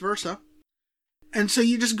not vice versa. And so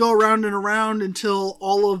you just go around and around until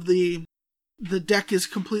all of the deck is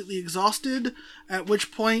completely exhausted, at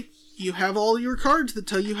which point you have all your cards that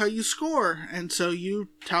tell you how you score. And so you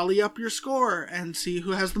tally up your score and see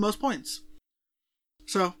who has the most points.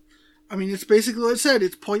 So, I mean, it's basically what I said.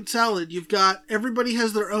 It's Point Salad. You've got, everybody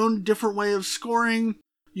has their own different way of scoring.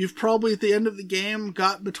 You've probably, at the end of the game,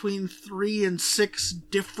 got between 3 and 6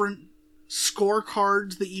 different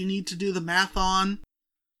scorecards that you need to do the math on.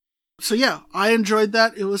 So yeah, I enjoyed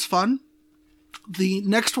that. It was fun. The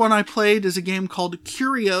next one I played is a game called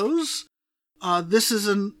Curios. This is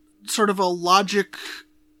sort of a logic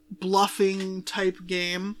bluffing type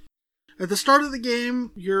game. At the start of the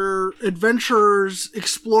game, you're adventurers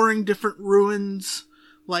exploring different ruins.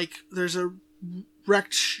 Like, there's a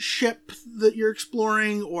wrecked ship that you're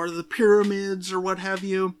exploring, or the pyramids, or what have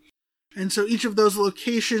you. And so each of those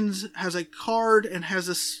locations has a card and has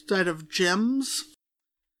a set of gems.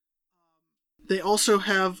 They also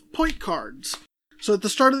have point cards. So at the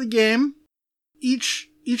start of the game, each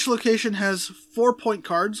location has 4 point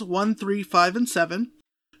cards, 1, 3, 5, and 7.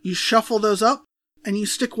 You shuffle those up, and you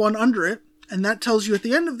stick one under it, and that tells you at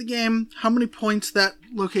the end of the game how many points that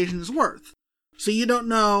location is worth. So you don't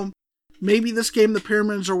know, maybe this game the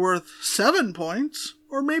pyramids are worth 7 points,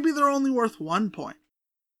 or maybe they're only worth 1 point.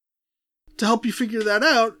 To help you figure that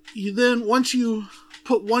out, you then, once you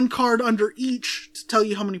put one card under each to tell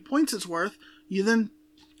you how many points it's worth, you then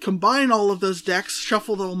combine all of those decks,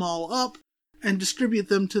 shuffle them all up, and distribute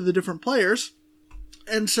them to the different players.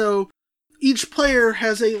 And so each player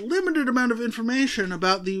has a limited amount of information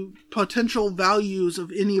about the potential values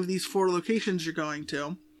of any of these 4 locations you're going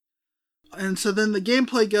to. And so then the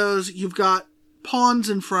gameplay goes, you've got pawns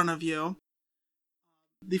in front of you.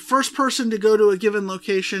 The first person to go to a given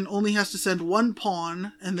location only has to send 1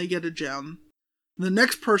 pawn, and they get a gem. The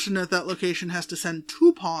next person at that location has to send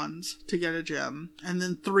 2 pawns to get a gem, and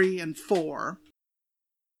then 3 and 4.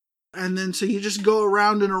 And then so you just go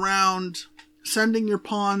around and around, sending your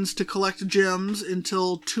pawns to collect gems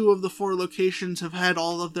until 2 of the 4 locations have had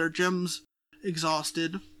all of their gems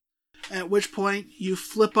exhausted. At which point you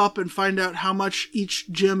flip up and find out how much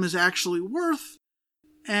each gem is actually worth,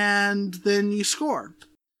 and then you score.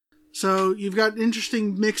 So you've got an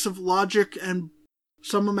interesting mix of logic and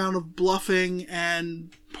some amount of bluffing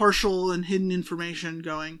and partial and hidden information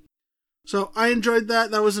going. So I enjoyed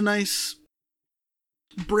that. That was a nice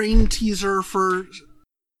brain teaser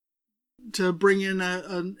to bring in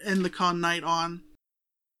an End the Con night on.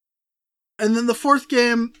 And then the 4th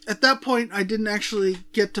game, at that point I didn't actually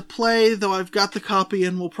get to play, though I've got the copy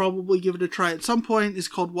and will probably give it a try at some point, is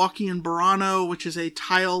called Walking in Burano, which is a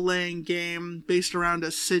tile-laying game based around a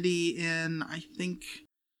city in, I think,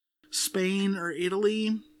 Spain or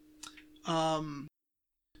Italy.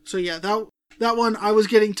 So yeah, that one, I was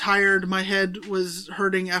getting tired, my head was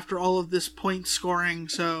hurting after all of this point scoring,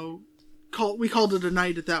 so we called it a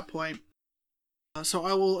night at that point. So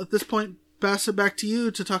I will, at this point, pass it back to you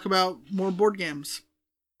to talk about more board games.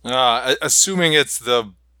 Assuming it's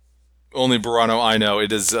the only Burano I know,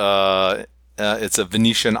 it is it's a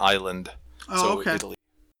Venetian island. Oh, so okay. Italy.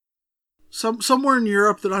 Somewhere in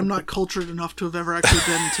Europe that I'm not cultured enough to have ever actually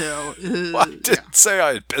been to. Well, I didn't say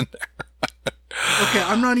I had been there. Okay,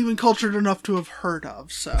 I'm not even cultured enough to have heard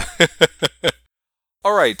of, so.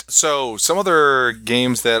 All right, so some other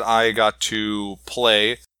games that I got to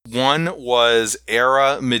play. One was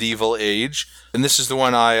Era Medieval Age, and this is the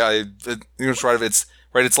one I think it's right.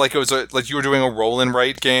 It's like it was like you were doing a roll and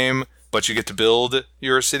write game, but you get to build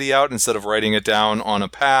your city out instead of writing it down on a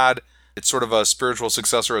pad. It's sort of a spiritual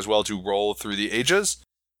successor as well to Roll Through the Ages.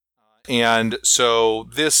 And so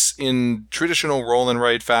this, in traditional roll and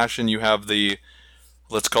write fashion, you have the,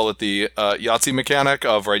 let's call it the Yahtzee mechanic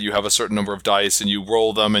of, right, you have a certain number of dice and you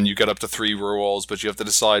roll them and you get up to 3 rolls, but you have to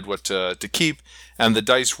decide what to keep. And the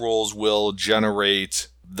dice rolls will generate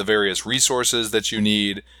the various resources that you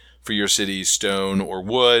need for your city, stone or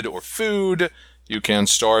wood or food. You can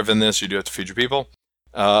starve in this, you do have to feed your people.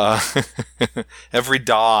 Every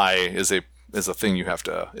die is a thing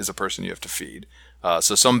is a person you have to feed.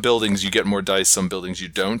 So some buildings you get more dice, some buildings you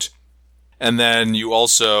don't. And then you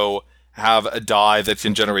also have a die that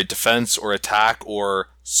can generate defense or attack, or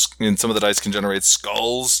and some of the dice can generate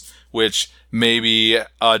skulls, which may be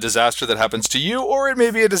a disaster that happens to you, or it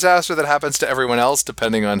may be a disaster that happens to everyone else,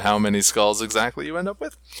 depending on how many skulls exactly you end up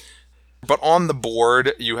with. But on the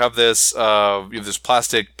board, you have this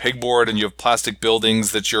plastic pegboard, and you have plastic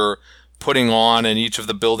buildings that you're putting on, and each of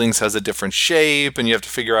the buildings has a different shape, and you have to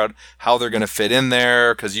figure out how they're going to fit in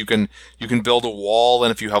there, because you can build a wall,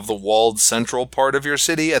 and if you have the walled central part of your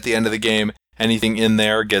city, at the end of the game, anything in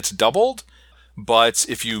there gets doubled. But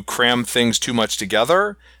if you cram things too much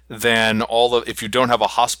together, then if you don't have a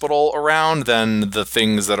hospital around, then the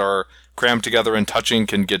things that are crammed together and touching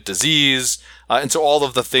can get disease. And so all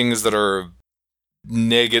of the things that are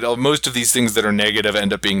negative, most of these things that are negative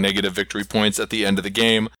end up being negative victory points at the end of the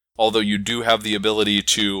game. Although you do have the ability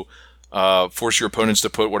to force your opponents to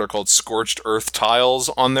put what are called scorched earth tiles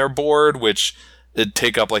on their board, which it'd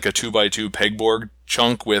take up like a 2x2 pegboard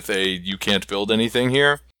chunk with a you can't build anything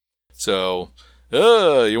here. So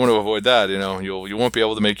you want to avoid that. You won't be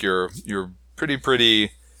able to make your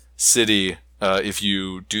pretty city if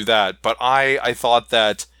you do that. But I thought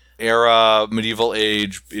that Era Medieval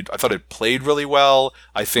Age, I thought it played really well.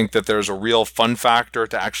 I think that there's a real fun factor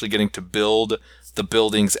to actually getting to build the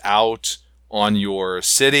buildings out on your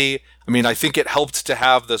city. I mean, I think it helped to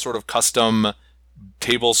have the sort of custom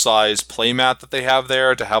table-sized playmat that they have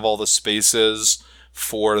there, to have all the spaces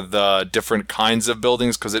for the different kinds of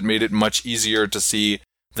buildings, because it made it much easier to see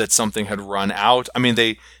that something had run out. I mean,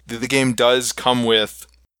 the game does come with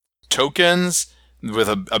tokens with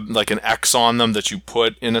like an X on them that you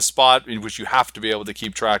put in a spot, which you have to be able to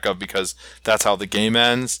keep track of, because that's how the game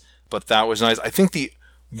ends. But that was nice. I think the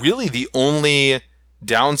only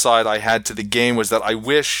downside I had to the game was that I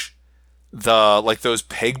wish those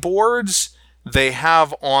pegboards they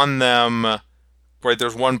have on them, right,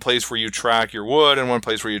 there's one place where you track your wood and one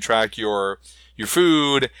place where you track your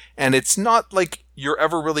food, and it's not like you're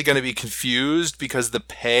ever really going to be confused because the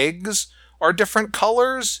pegs are different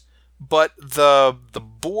colors, but the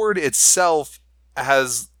board itself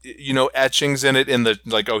has, etchings in it in the,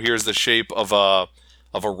 like, oh, here's the shape of a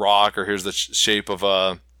rock, or here's the shape of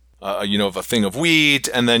of a thing of wheat,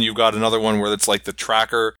 and then you've got another one where it's like the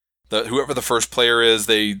tracker, whoever the first player is,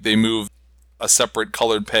 they move a separate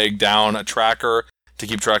colored peg down a tracker to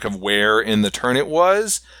keep track of where in the turn it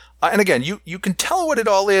was. And again, you can tell what it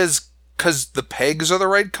all is because the pegs are the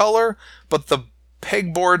right color, but the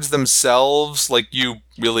pegboards themselves, like, you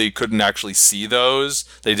really couldn't actually see those.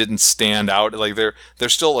 They didn't stand out. Like, they're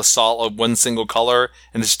still a solid one single color,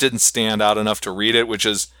 and it just didn't stand out enough to read it, which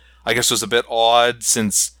is, I guess, was a bit odd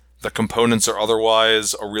since the components are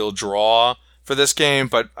otherwise a real draw for this game.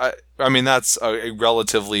 But I mean, that's a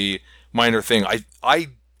relatively minor thing.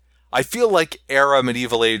 I feel like Era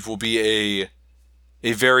Medieval Age will be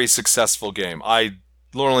a very successful game.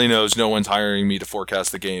 Lord only knows no one's hiring me to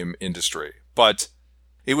forecast the game industry. But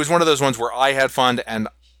it was one of those ones where I had fun, and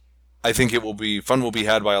I think fun will be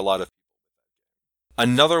had by a lot of people.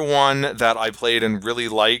 Another one that I played and really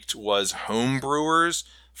liked was Homebrewers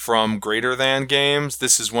from Greater Than Games.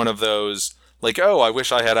 This is one of those, like, oh, I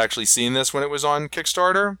wish I had actually seen this when it was on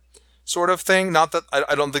Kickstarter sort of thing. Not that,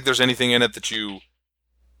 I don't think there's anything in it that you,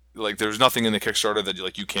 like, there's nothing in the Kickstarter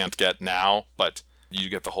that you can't get now, but you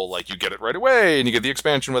get the whole, like, you get it right away, and you get the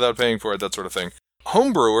expansion without paying for it, that sort of thing.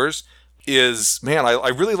 Homebrewers is, man, I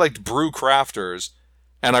really liked Brew Crafters,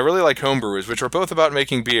 and I really like Homebrewers, which are both about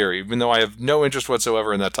making beer, even though I have no interest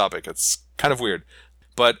whatsoever in that topic. It's kind of weird.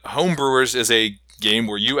 But Homebrewers is a game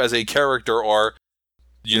where you as a character are,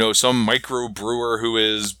 some micro brewer who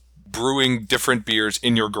is brewing different beers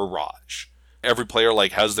in your garage. Every player,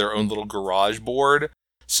 like, has their own little garage board,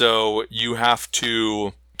 so you have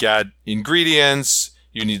to get ingredients,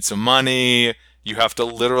 you need some money, one of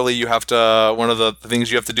the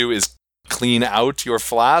things you have to do is clean out your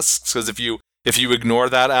flasks, because if you ignore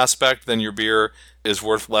that aspect, then your beer is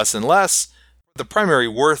worth less and less. The primary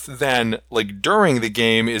worth then, like, during the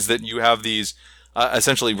game, is that you have these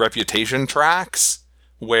essentially reputation tracks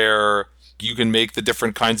where you can make the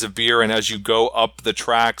different kinds of beer, and as you go up the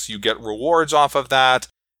tracks, you get rewards off of that.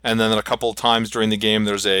 And then a couple of times during the game,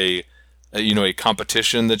 there's a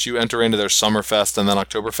competition that you enter into. There's Summerfest and then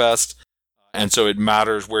Oktoberfest. And so it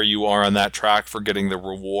matters where you are on that track for getting the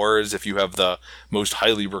rewards. If you have the most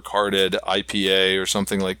highly regarded IPA or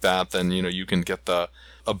something like that, then, you can get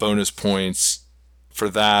a bonus points for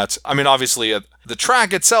that. I mean, obviously, the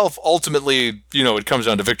track itself, ultimately, it comes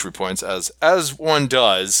down to victory points, as one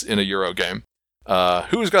does in a Euro game.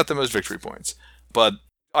 Who's got the most victory points? But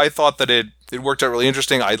I thought that it worked out really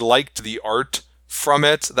interesting. I liked the art from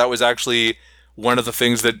it. That was actually one of the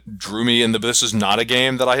things that drew me in. This is not a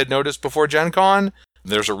game that I had noticed before Gen Con.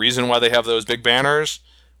 There's a reason why they have those big banners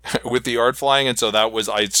with the art flying, and so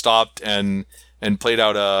I stopped and played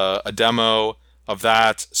out a demo of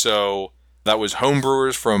that. So that was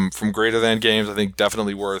Homebrewers from Greater Than Games. I think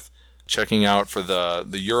definitely worth checking out for the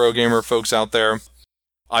Eurogamer folks out there.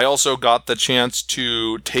 I also got the chance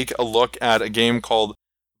to take a look at a game called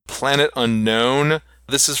Planet Unknown.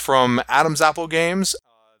 This is from Adam's Apple Games.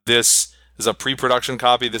 This is a pre-production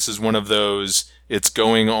copy. This is one of those, it's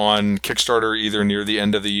going on Kickstarter either near the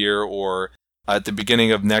end of the year or at the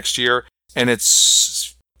beginning of next year. And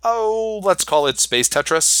it's, let's call it Space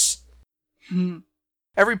Tetris.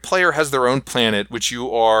 Every player has their own planet, which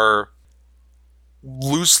you are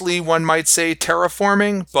loosely, one might say,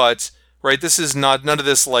 terraforming. But, right, this is none of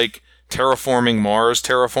this, like, terraforming Mars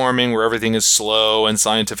terraforming where everything is slow and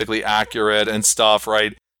scientifically accurate and stuff,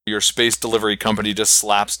 right? Your space delivery company just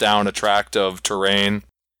slaps down a tract of terrain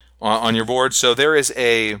on your board. So there's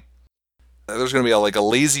going to be a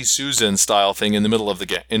Lazy Susan style thing in the middle of the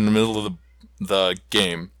game,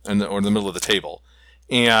 or in the middle of the table,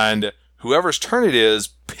 and whoever's turn it is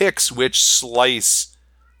picks which slice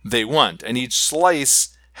they want, and each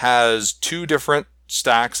slice has two different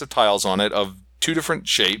stacks of tiles on it of two different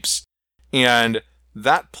shapes. And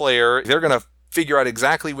that player, they're going to figure out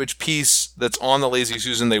exactly which piece that's on the Lazy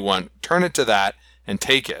Susan they want, turn it to that, and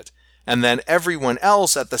take it. And then everyone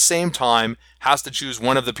else at the same time has to choose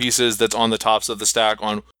one of the pieces that's on the tops of the stack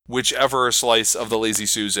on whichever slice of the Lazy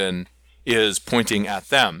Susan is pointing at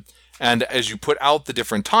them. And as you put out the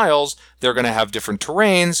different tiles, they're going to have different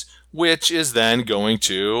terrains, which is then going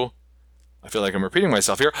to, I feel like I'm repeating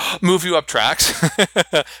myself here, move you up tracks.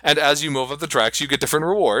 And as you move up the tracks, you get different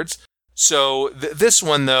rewards. So this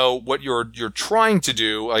one, though, what you're trying to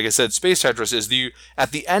do, like I said, Space Tetris, is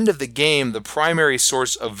at the end of the game, the primary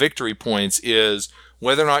source of victory points is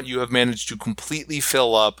whether or not you have managed to completely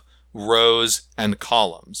fill up rows and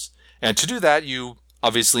columns. And to do that, you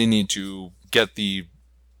obviously need to get the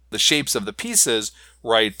shapes of the pieces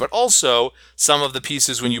right, but also some of the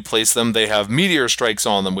pieces, when you place them, they have meteor strikes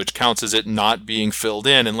on them, which counts as it not being filled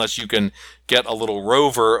in unless you can get a little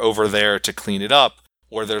rover over there to clean it up.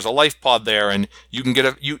 Or there's a life pod there, and you can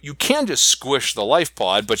get you can just squish the life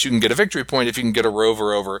pod, but you can get a victory point if you can get a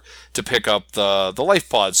rover over to pick up the life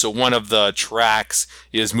pod. So one of the tracks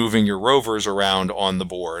is moving your rovers around on the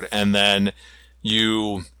board, and then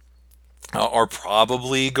you are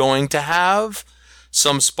probably going to have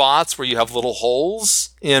some spots where you have little holes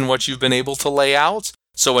in what you've been able to lay out.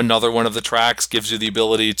 So another one of the tracks gives you the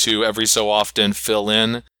ability to every so often fill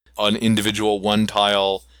in an individual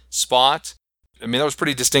one-tile spot. I mean, that was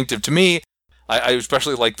pretty distinctive to me. I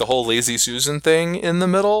especially like the whole Lazy Susan thing in the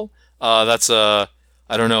middle. I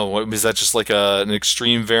don't know, is that just like an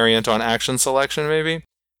extreme variant on action selection, maybe?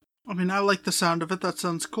 I mean, I like the sound of it. That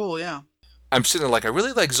sounds cool, yeah. I'm sitting there like, I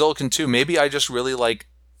really like Tzolk'in too. Maybe I just really like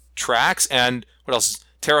tracks, and what else?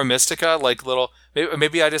 Terra Mystica, like little...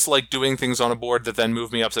 Maybe I just like doing things on a board that then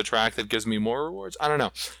move me up the track that gives me more rewards. I don't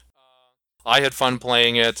know. I had fun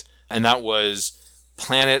playing it, and that was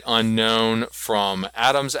Planet Unknown from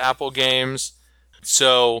Adam's Apple Games.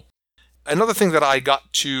 So another thing that I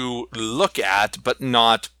got to look at but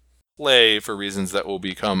not play for reasons that will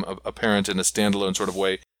become apparent in a standalone sort of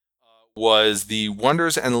way was the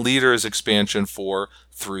Wonders and Leaders expansion for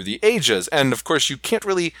Through the Ages. And of course you can't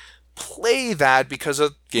really play that because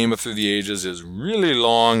a game of Through the Ages is really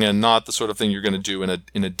long and not the sort of thing you're going to do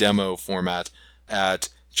in a demo format at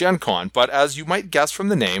Gen Con. But as you might guess from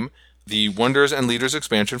the name, the Wonders and Leaders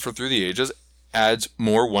expansion for Through the Ages adds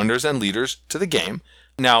more Wonders and Leaders to the game.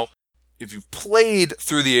 Now, if you've played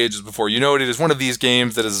Through the Ages before, you know it is one of these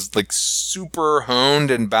games that is like super honed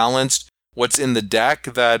and balanced what's in the deck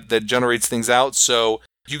that generates things out. So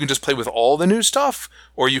you can just play with all the new stuff,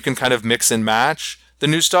 or you can kind of mix and match the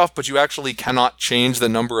new stuff, but you actually cannot change the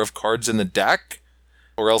number of cards in the deck,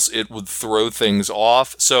 or else it would throw things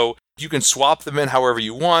off. So you can swap them in however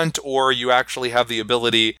you want, or you actually have the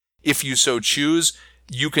ability, if you so choose,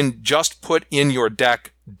 you can just put in your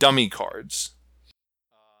deck dummy cards,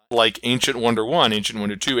 like Ancient Wonder 1, Ancient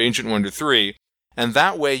Wonder 2, Ancient Wonder 3, and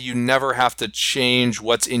that way you never have to change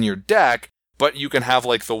what's in your deck, but you can have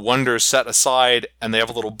like the wonders set aside, and they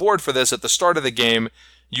have a little board for this. At the start of the game,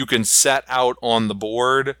 you can set out on the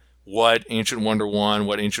board what Ancient Wonder 1,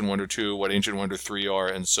 what Ancient Wonder 2, what Ancient Wonder 3 are,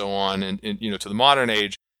 and so on, and to the modern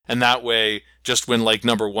age. And that way, just when like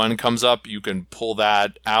number 1 comes up, you can pull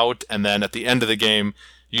that out, and then at the end of the game,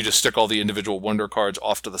 you just stick all the individual wonder cards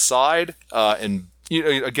off to the side. And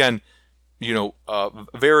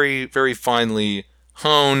very, very finely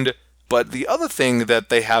honed. But the other thing that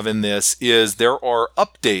they have in this is there are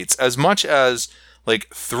updates. As much as like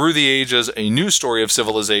Through the Ages, A New Story of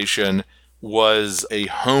Civilization was a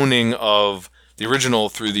honing of the original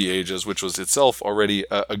Through the Ages, which was itself already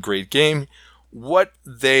a great game. What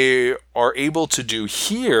they are able to do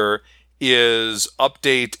here is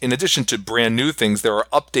update, in addition to brand new things, there are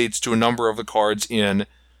updates to a number of the cards in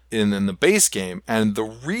the base game. And the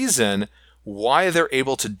reason why they're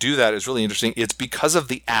able to do that is really interesting. It's because of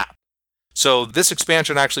the app. So this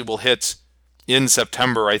expansion actually will hit in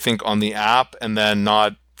September, I think, on the app, and then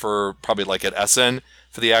not for probably like at Essen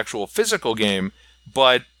for the actual physical game.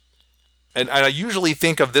 And I usually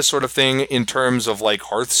think of this sort of thing in terms of like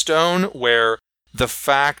Hearthstone, where the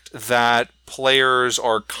fact that players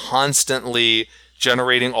are constantly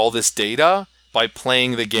generating all this data by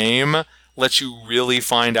playing the game lets you really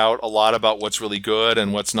find out a lot about what's really good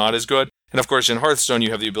and what's not as good. And of course, in Hearthstone,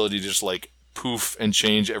 you have the ability to just like poof and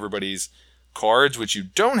change everybody's cards, which you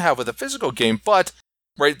don't have with a physical game. But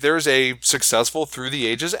right, there's a successful Through the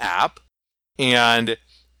Ages app, and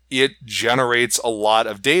it generates a lot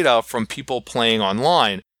of data from people playing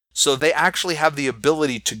online. So they actually have the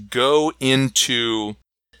ability to go into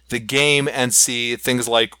the game and see things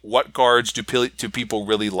like what cards do people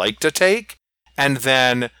really like to take, and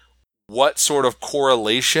then what sort of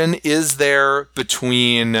correlation is there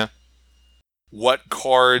between what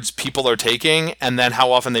cards people are taking and then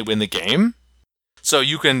how often they win the game. So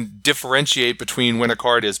you can differentiate between when a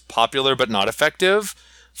card is popular but not effective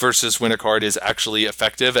versus when a card is actually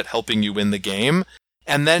effective at helping you win the game.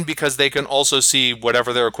 And then because they can also see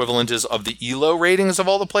whatever their equivalent is of the ELO ratings of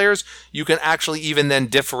all the players, you can actually even then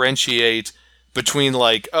differentiate between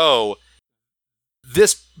like, oh,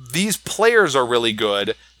 these players are really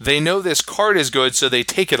good. They know this card is good, so they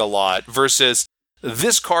take it a lot, versus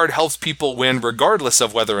this card helps people win regardless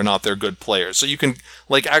of whether or not they're good players. So you can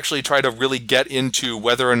like actually try to really get into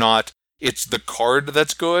whether or not it's the card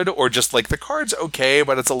that's good, or just like the card's okay,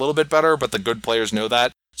 but it's a little bit better, but the good players know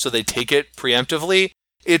that, so they take it preemptively.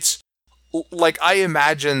 It's like, I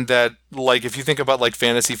imagine that, like, if you think about like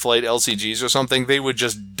Fantasy Flight LCGs or something, they would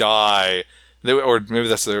just die. Or maybe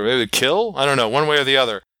maybe kill? I don't know, one way or the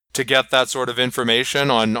other, to get that sort of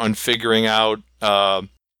information on figuring out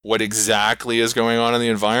what exactly is going on in the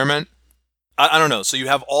environment. I don't know. So you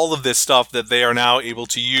have all of this stuff that they are now able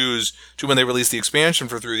to use to, when they release the expansion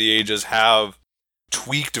for Through the Ages, have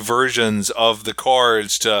tweaked versions of the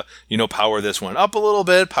cards to, power this one up a little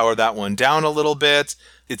bit, power that one down a little bit.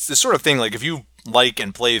 It's this sort of thing, like, if you like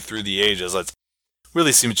and play Through the Ages, it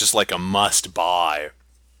really seems just like a must-buy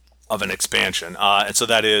of an expansion. And so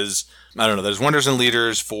that is, I don't know, there's Wonders and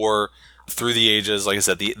Leaders for Through the Ages. Like I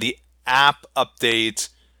said, the app update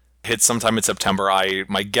hits sometime in September.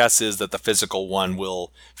 My guess is that the physical one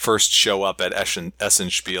will first show up at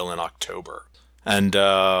Essenspiel in October. And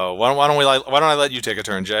why don't I let you take a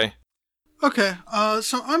turn, Jay? Okay,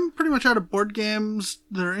 so I'm pretty much out of board games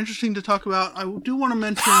that are interesting to talk about. I do want to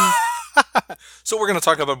mention... So we're going to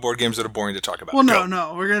talk about board games that are boring to talk about. Well,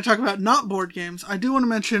 no. We're going to talk about not board games. I do want to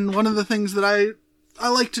mention one of the things that I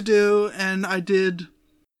like to do, and I did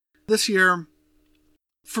this year.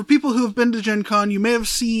 For people who have been to Gen Con, you may have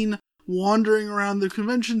seen wandering around the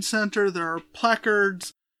convention center, there are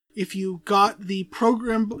placards. If you got the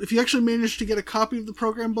program, if you actually managed to get a copy of the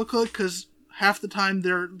program booklet, because half the time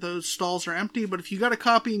those stalls are empty, but if you got a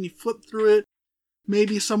copy and you flip through it,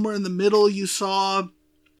 maybe somewhere in the middle you saw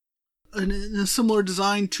in a similar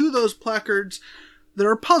design to those placards, there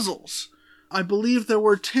are puzzles. I believe there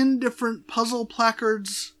were 10 different puzzle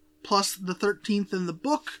placards, plus the 13th in the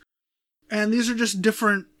book. And these are just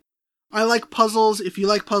different. I like puzzles. If you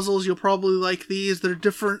like puzzles, you'll probably like these. They're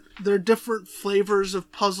different flavors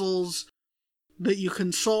of puzzles that you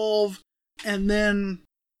can solve. And then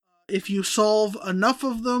if you solve enough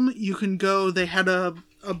of them, you can go. They had a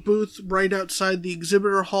booth right outside the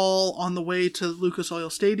exhibitor hall on the way to Lucas Oil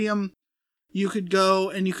Stadium. You could go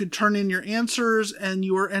and you could turn in your answers, and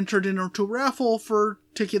you were entered into a raffle for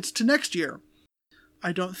tickets to next year.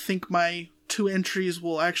 I don't think my 2 entries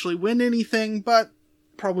will actually win anything, but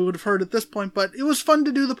probably would have heard at this point. But it was fun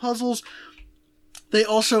to do the puzzles. They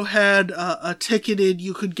also had a ticketed,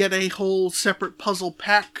 you could get a whole separate puzzle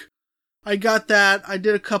pack. I got that. I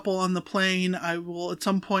did a couple on the plane. I will at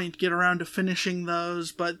some point get around to finishing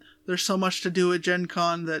those, but there's so much to do at Gen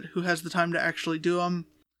Con that who has the time to actually do them?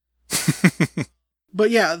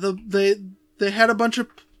 But yeah, they had a bunch of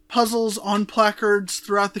puzzles on placards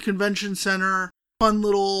throughout the convention center. Fun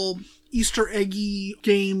little Easter eggy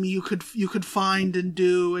game you could find and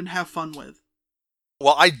do and have fun with.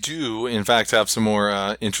 Well, I do, in fact, have some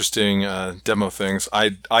more interesting demo things.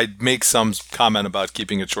 I'd make some comment about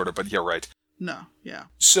keeping it shorter, but yeah, right. No, yeah.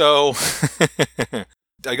 So,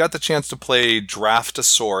 I got the chance to play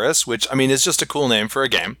Draftosaurus, which, I mean, is just a cool name for a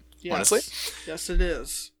game, yes. Honestly. Yes, it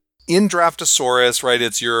is. In Draftosaurus, right,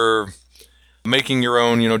 it's your making your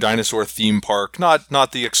own, dinosaur theme park. Not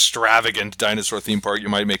the extravagant dinosaur theme park you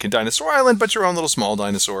might make in Dinosaur Island, but your own little small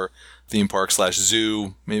dinosaur theme park /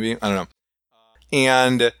 zoo, maybe. I don't know.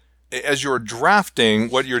 And as you're drafting,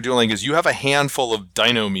 what you're doing is you have a handful of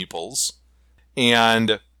dino meeples,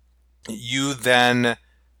 and you then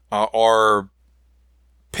are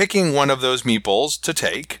picking one of those meeples to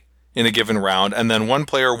take in a given round, and then one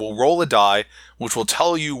player will roll a die, which will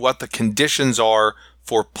tell you what the conditions are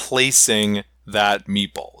for placing that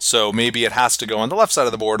meeple. So maybe it has to go on the left side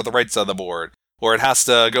of the board or the right side of the board, or it has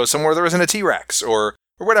to go somewhere there isn't a T-Rex, or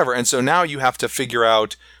whatever. And so now you have to figure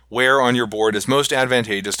out where on your board is most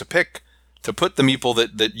advantageous to put the meeple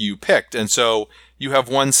that you picked. And so you have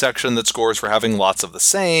one section that scores for having lots of the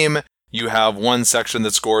same. You have one section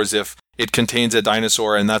that scores if it contains a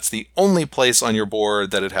dinosaur, and that's the only place on your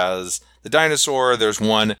board that it has the dinosaur. There's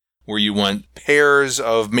one where you want pairs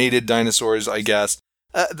of mated dinosaurs, I guess.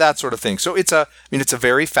 That sort of thing. So it's a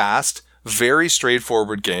very fast, very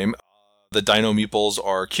straightforward game. The dino meeples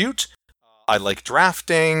are cute. I like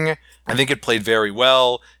drafting. I think it played very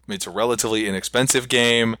well. It's a relatively inexpensive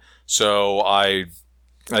game. So I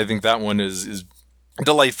think that one is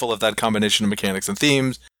delightful if that combination of mechanics and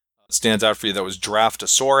themes stands out for you. That was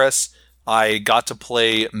Draftosaurus. I got to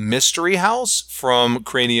play Mystery House from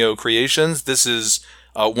Cranio Creations. This is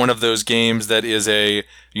one of those games that is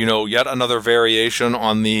yet another variation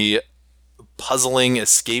on the puzzling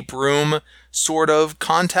escape room sort of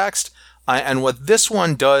context. And what this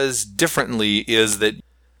one does differently is that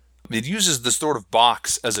it uses this sort of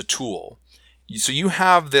box as a tool. So you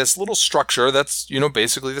have this little structure that's,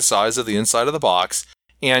 basically the size of the inside of the box,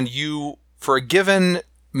 and you, for a given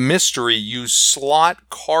mystery, you slot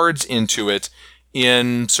cards into it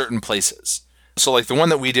in certain places. So like the one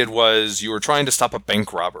that we did was you were trying to stop a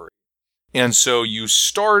bank robbery. And so you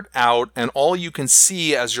start out and all you can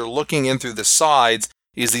see as you're looking in through the sides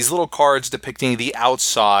is these little cards depicting the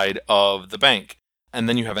outside of the bank. And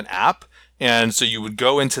then you have an app. And so you would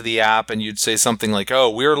go into the app and you'd say something like, oh,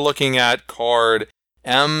 we're looking at card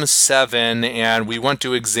M7 and we want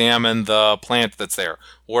to examine the plant that's there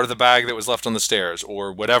or the bag that was left on the stairs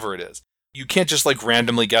or whatever it is. You can't just like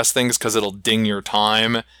randomly guess things because it'll ding your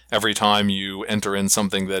time every time you enter in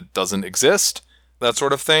something that doesn't exist, that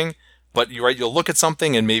sort of thing. But you're right, you'll look at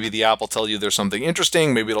something and maybe the app will tell you there's something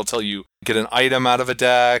interesting. Maybe it'll tell you get an item out of a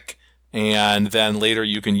deck. And then later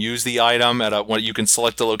you can use the item you can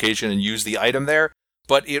select a location and use the item there.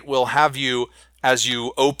 But it will have you, as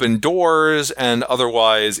you open doors and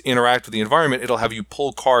otherwise interact with the environment, it'll have you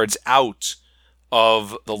pull cards out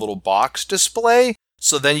of the little box display.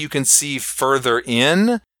 So then you can see further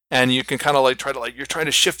in and you can kind of you're trying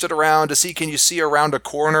to shift it around to see, can you see around a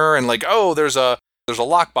corner and there's a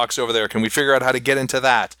lockbox over there. Can we figure out how to get into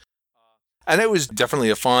that? And it was definitely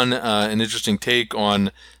a fun and interesting take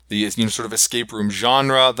on the sort of escape room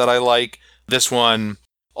genre that I like. This one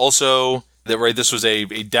also, this was a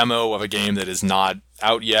demo of a game that is not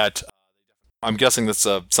out yet. I'm guessing that's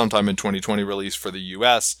sometime in 2020 release for the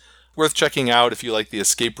US. Worth checking out if you like the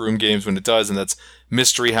escape room games when it does, and that's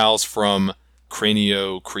Mystery House from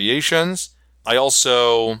Cranio Creations. I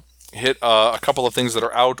also hit a couple of things that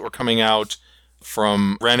are out or coming out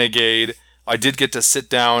from Renegade. I did get to sit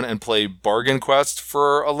down and play Bargain Quest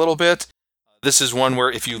for a little bit. This is one where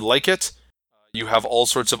if you like it, you have all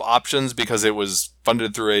sorts of options because it was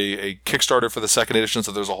funded through a Kickstarter for the second edition,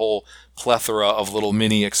 so there's a whole plethora of little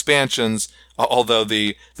mini expansions, although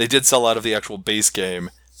they did sell out of the actual base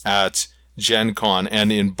game at Gen Con.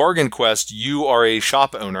 And in Bargain Quest, you are a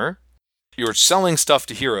shop owner. You're selling stuff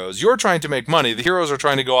to heroes. You're trying to make money. The heroes are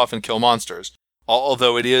trying to go off and kill monsters.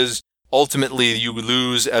 Although it is ultimately you can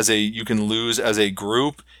lose as a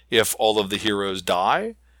group if all of the heroes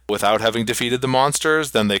die without having defeated the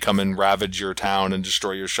monsters. Then they come and ravage your town and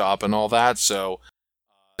destroy your shop and all that. So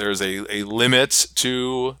there's a limit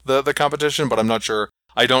to the competition, but I'm not sure.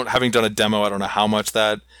 Having done a demo, I don't know how much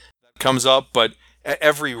that comes up, but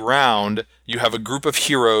every round you have a group of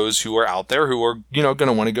heroes who are out there who are, going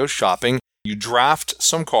to want to go shopping. You draft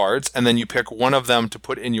some cards and then you pick one of them to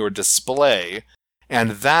put in your display.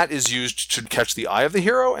 And that is used to catch the eye of the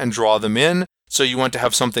hero and draw them in. So you want to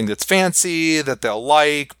have something that's fancy, that they'll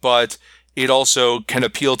like, but it also can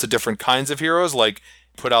appeal to different kinds of heroes. Like,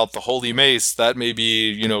 put out the Holy Mace, that may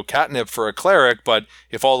be, catnip for a cleric, but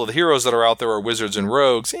if all of the heroes that are out there are wizards and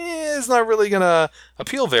rogues, it's not really going to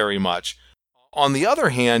appeal very much. On the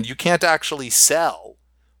other hand, you can't actually sell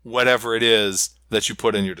whatever it is that you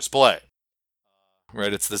put in your display.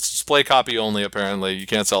 Right? It's this display copy only, apparently. You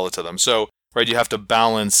can't sell it to them. So, right, you have to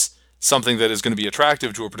balance something that is going to be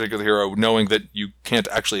attractive to a particular hero, knowing that you can't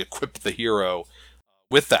actually equip the hero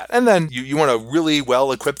with that. And then you want to really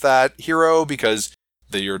well equip that hero because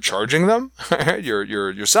you're charging them.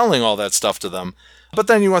 You're selling all that stuff to them. But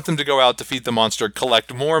then you want them to go out, defeat the monster,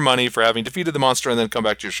 collect more money for having defeated the monster, and then come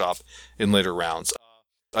back to your shop in later rounds.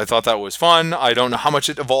 I thought that was fun. I don't know how much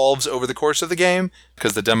it evolves over the course of the game,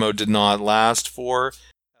 because the demo did not last for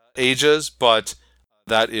ages, but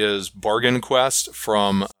that is Bargain Quest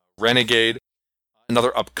from Renegade.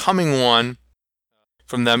 Another upcoming one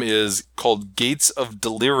from them is called Gates of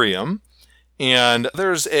Delirium, and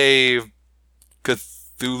there's a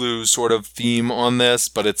Cthulhu sort of theme on this,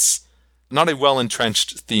 but it's not a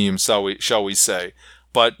well-entrenched theme, shall we say.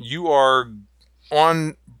 But you are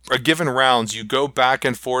on a given rounds, you go back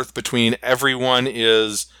and forth between everyone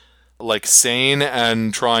is sane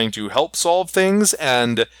and trying to help solve things,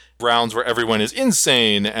 and rounds where everyone is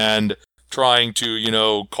insane and trying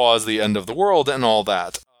to, cause the end of the world and all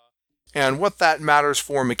that. And what that matters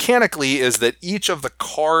for mechanically is that each of the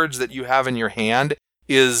cards that you have in your hand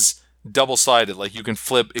is double-sided. It can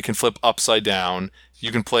flip upside down.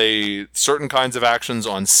 You can play certain kinds of actions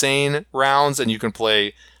on sane rounds, and you can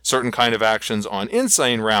play certain kind of actions on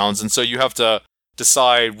insane rounds. And so you have to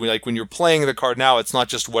decide, when you're playing the card now, it's not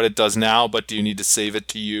just what it does now, but do you need to save it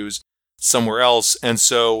to use somewhere else? And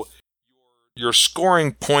so you're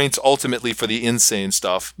scoring points ultimately for the insane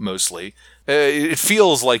stuff, mostly. It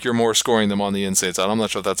feels like you're more scoring them on the insane side. I'm not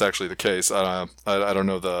sure if that's actually the case. I don't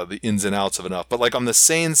know the ins and outs of enough. But on the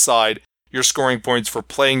sane side, you're scoring points for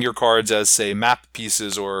playing your cards as, say, map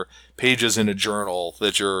pieces or pages in a journal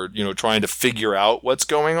that you're, trying to figure out what's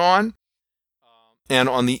going on. And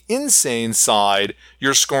on the insane side,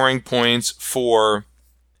 you're scoring points for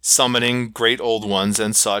summoning great old ones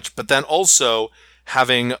and such, but then also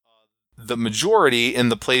having the majority in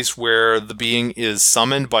the place where the being is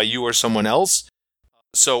summoned by you or someone else.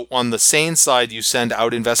 So on the sane side, you send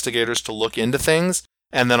out investigators to look into things,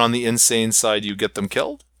 and then on the insane side, you get them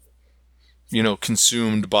killed.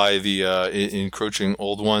 Consumed by the encroaching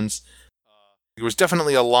old ones. There was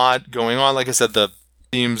definitely a lot going on. Like I said, the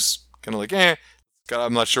theme's kind of like,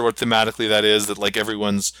 I'm not sure what thematically that is, that like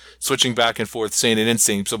everyone's switching back and forth, sane and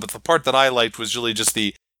insane. But the part that I liked was really just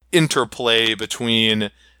the interplay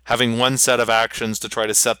between having one set of actions to try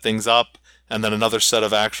to set things up, and then another set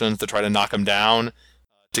of actions to try to knock them down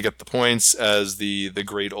to get the points as the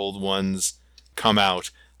great old ones come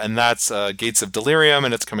out. And that's Gates of Delirium,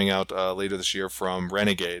 and it's coming out later this year from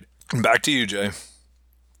Renegade. Back to you, Jay.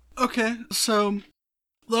 Okay, so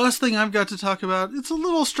the last thing I've got to talk about, it's a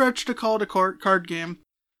little stretch to call it a card game,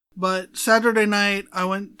 but Saturday night I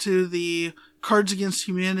went to the Cards Against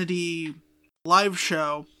Humanity live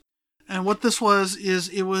show, and what this was is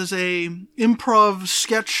it was a improv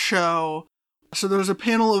sketch show. So there was a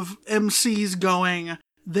panel of MCs going.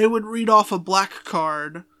 They would read off a black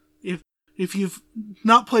card. If you've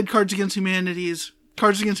not played Cards Against Humanity,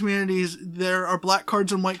 there are black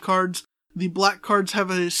cards and white cards. The black cards have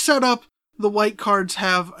a setup. The white cards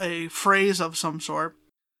have a phrase of some sort.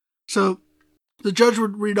 So the judge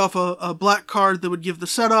would read off a black card that would give the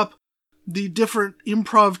setup. The different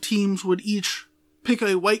improv teams would each pick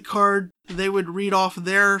a white card. They would read off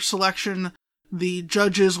their selection. The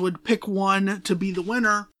judges would pick one to be the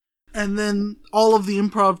winner. And then all of the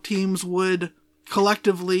improv teams would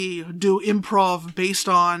collectively do improv based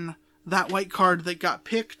on that white card that got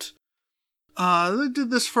picked. They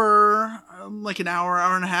did this for like an hour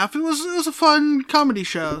and a half. It was a fun comedy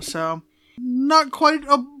show. So not quite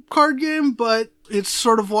a card game, but it's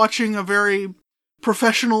sort of watching a very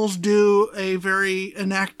professionals do a very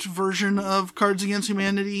enact version of Cards Against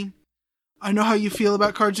Humanity. I know how you feel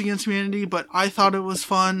about Cards Against Humanity, but I thought it was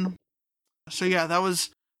fun. So yeah, that was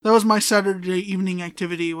my Saturday evening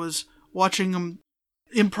activity, was watching an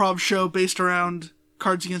improv show based around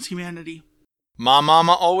Cards Against Humanity. My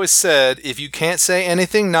mama always said, if you can't say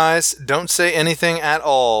anything nice, don't say anything at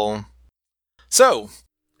all. So.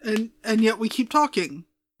 And yet we keep talking.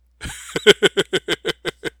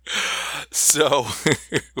 So,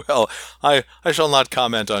 well, I shall not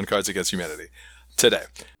comment on Cards Against Humanity today.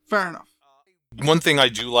 Fair enough. One thing I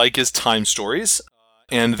do like is Time Stories,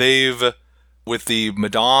 and they've, with the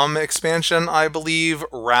Madame expansion, I believe,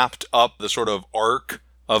 wrapped up the sort of arc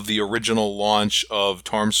of the original launch of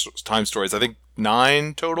Time Stories. I think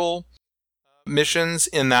 9 total missions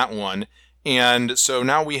in that one. And so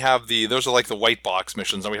now we have those are like the white box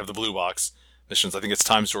missions, and we have the blue box missions. I think it's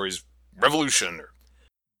Time Stories Revolution.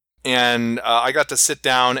 And I got to sit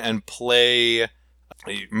down and play.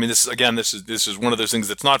 I mean, this is one of those things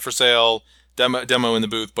that's not for sale, demo in the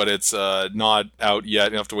booth, but it's not out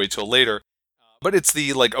yet. You have to wait till later. But it's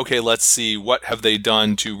okay, let's see what have they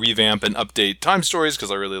done to revamp and update Time Stories,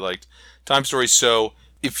 because I really liked Time Stories. So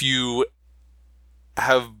if you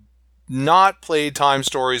have not played Time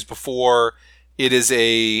Stories before, it is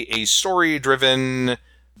a story-driven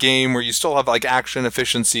game where you still have action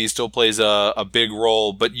efficiency still plays a big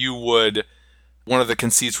role, but one of the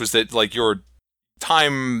conceits was that your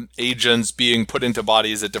time agents being put into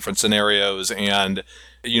bodies at different scenarios, and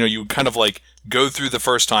you kind of go through the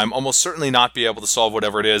first time, almost certainly not be able to solve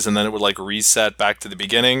whatever it is, and then it would reset back to the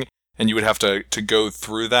beginning, and you would have to go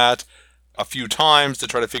through that a few times to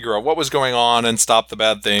try to figure out what was going on and stop the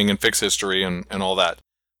bad thing and fix history and all that.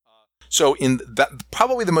 So in that,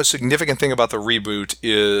 probably the most significant thing about the reboot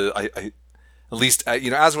is, at least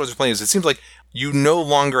as I was playing, is it seems like you no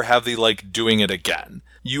longer have the doing it again.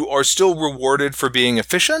 You are still rewarded for being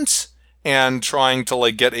efficient and trying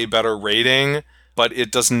to get a better rating, but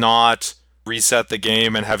it does not reset the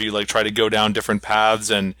game and have you try to go down different paths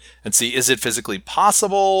and see, is it physically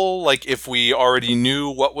possible? If we already knew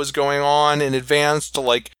what was going on in advance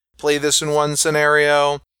to play this in one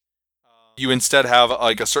scenario. You instead have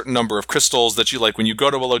a certain number of crystals that you when you go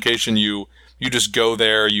to a location, you just go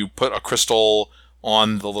there, you put a crystal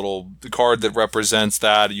on the card that represents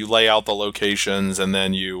that, you lay out the locations, and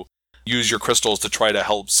then you use your crystals to try to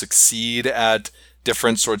help succeed at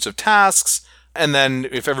different sorts of tasks. And then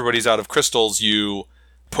if everybody's out of crystals, you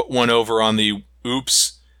put one over on the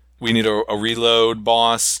oops, we need a reload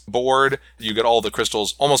boss board. You get all the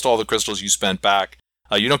crystals, almost all the crystals you spent back.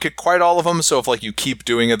 You don't get quite all of them, so if like you keep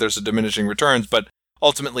doing it, there's a diminishing returns, but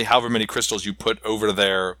ultimately however many crystals you put over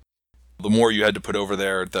there, the more you had to put over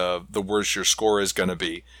there, the worse your score is going to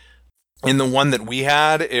be. In the one that we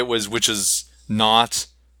had, which is not,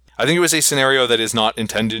 I think it was a scenario that is not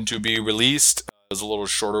intended to be released. It was a little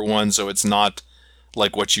shorter one, so it's not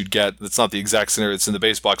like what you'd get. It's not the exact scenario that's in the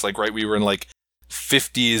base box. Like, right, we were in like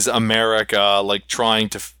 50s America, like trying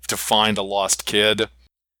to find a lost kid.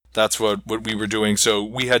 That's what we were doing. So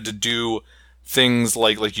we had to do things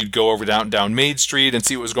like you'd go over down Maid Street and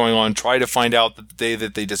see what was going on, try to find out the day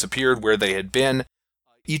that they disappeared, where they had been.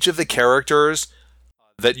 Each of the characters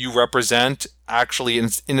that you represent actually,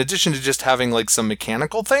 in addition to just having like some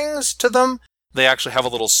mechanical things to them, they actually have a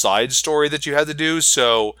little side story that you had to do.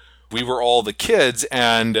 So we were all the kids,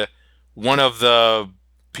 and one of the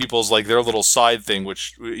people's, like, their little side thing,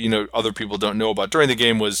 which, you know, other people don't know about during the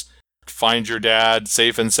game, was find your dad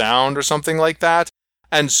safe and sound or something like that.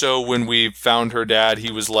 And so when we found her dad,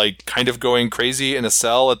 he was like kind of going crazy in a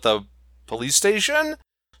cell at the police station.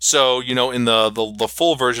 So, you know, in the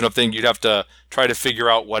full version of thing, you'd have to try to figure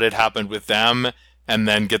out what had happened with them and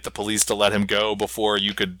then get the police to let him go before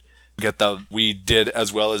you could get the we did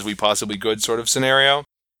as well as we possibly could sort of scenario.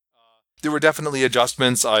 There were definitely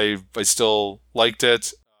adjustments. I still liked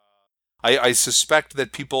it. I suspect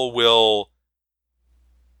that people will,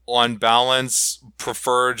 on balance,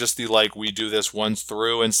 prefer just the, like, we do this once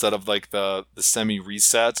through instead of, like, the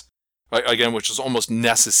semi-reset. Again, which was almost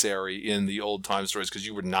necessary in the old time stories, because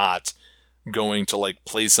you were not going to, like,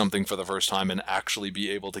 play something for the first time and actually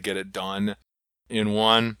be able to get it done in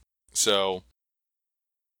one. So,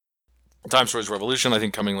 Time Stories Revolution, I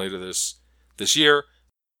think, coming later this year.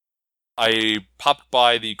 I popped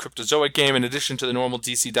by the Cryptozoic game in addition to the normal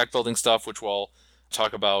DC deck building stuff, which we'll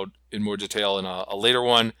talk about in more detail in a later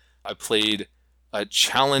one. I played a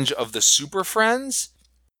Challenge of the Super Friends.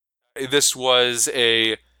 This was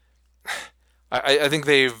I think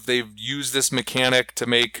they've used this mechanic to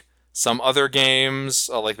make some other games.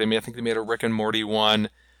 I think they made a Rick and Morty one.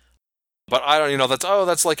 But I don't,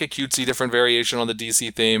 that's like a cutesy different variation on the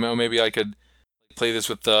DC theme. Oh, maybe I could play this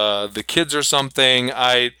with the kids or something.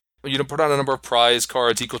 Put on a number of prize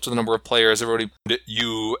cards equal to the number of players.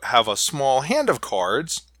 You have a small hand of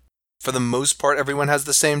cards. For the most part, everyone has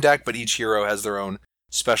the same deck, but each hero has their own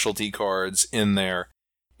specialty cards in there.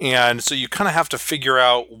 And so you kind of have to figure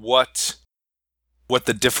out what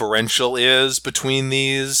the differential is between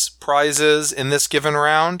these prizes in this given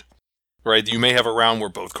round. Right? You may have a round where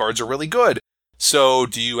both cards are really good. So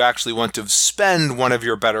do you actually want to spend one of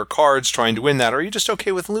your better cards trying to win that, or are you just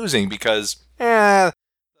okay with losing because,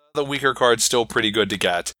 the weaker card's still pretty good to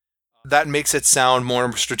get? That makes it sound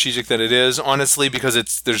more strategic than it is, honestly, because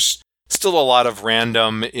there's still a lot of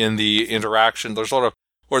random in the interaction.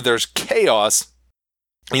 There's chaos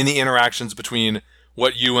in the interactions between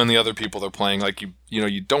what you and the other people are playing. Like,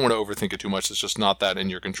 you don't want to overthink it too much. It's just not that in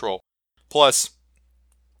your control. Plus,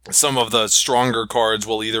 some of the stronger cards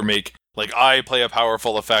will either make, like, I play a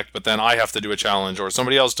powerful effect, but then I have to do a challenge, or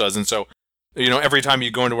somebody else does. And so, every time you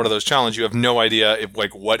go into one of those challenges, you have no idea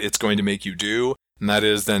what it's going to make you do. And that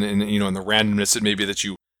is then in the randomness, it may be that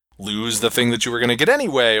you lose the thing that you were going to get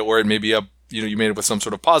anyway, or it may be you made it with some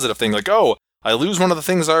sort of positive thing, like, oh, I lose one of the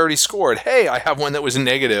things I already scored. Hey, I have one that was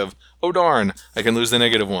negative. Oh darn, I can lose the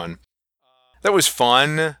negative one. That was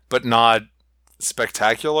fun, but not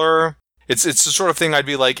spectacular. It's the sort of thing I'd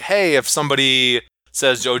be like, hey, if somebody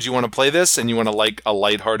says, Joe, do you want to play this? And you want to like a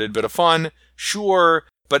lighthearted bit of fun? Sure,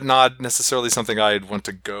 but not necessarily something I'd want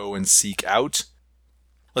to go and seek out.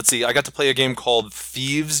 Let's see, I got to play a game called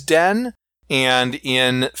Thieves' Den. And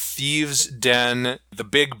in Thieves' Den, the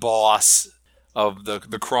big boss of the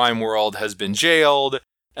crime world has been jailed.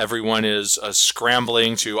 Everyone is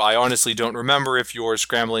scrambling I honestly don't remember if you're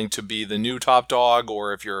scrambling to be the new top dog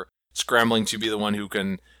or if you're scrambling to be the one who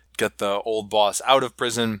can get the old boss out of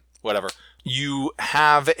prison, whatever. You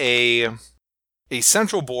have a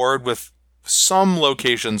central board with some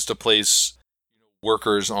locations to place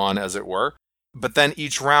workers on, as it were. But then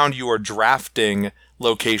each round you are drafting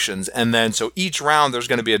locations. And then so each round there's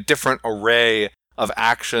going to be a different array of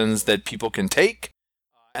actions that people can take.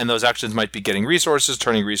 And those actions might be getting resources,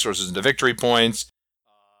 turning resources into victory points.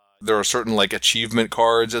 There are certain achievement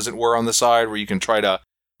cards, as it were, on the side where you can try to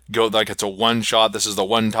go, it's a one shot. This is the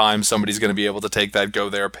one time somebody's going to be able to take that, go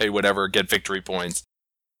there, pay whatever, get victory points.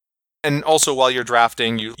 And also while you're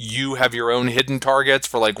drafting, you have your own hidden targets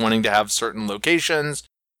for wanting to have certain locations.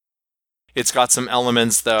 It's got some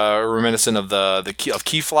elements that are reminiscent of the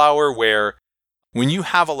Keyflower, where when you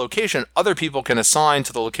have a location, other people can assign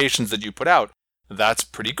to the locations that you put out. That's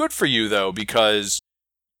pretty good for you, though, because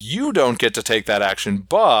you don't get to take that action,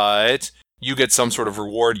 but you get some sort of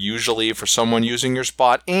reward, usually for someone using your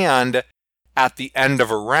spot, and at the end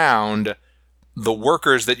of a round, the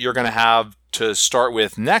workers that you're going to have to start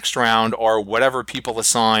with next round are whatever people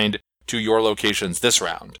assigned to your locations this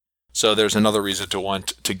round. So there's another reason to want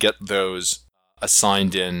to get those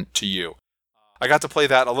assigned in to you. I got to play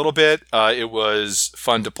that a little bit. It was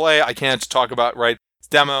fun to play. I can't talk about, it's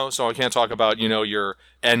demo, so I can't talk about, your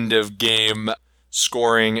end of game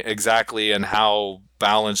scoring exactly and how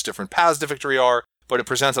balanced different paths to victory are, but it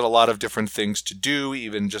presented a lot of different things to do,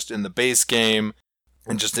 even just in the base game,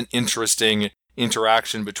 and just an interesting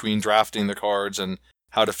interaction between drafting the cards and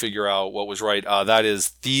how to figure out what was right. That is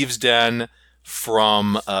Thieves' Den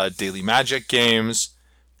from Daily Magic Games.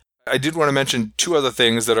 I did want to mention two other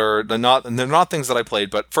things that they're not things that I played,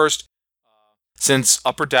 but first, since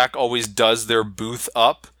Upper Deck always does their booth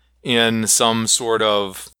up in some sort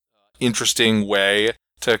of interesting way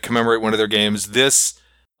to commemorate one of their games, this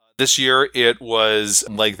year it was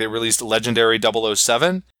like they released Legendary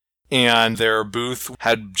 007, and their booth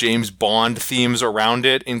had James Bond themes around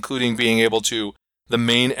it, including being able to, the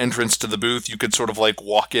main entrance to the booth, you could sort of like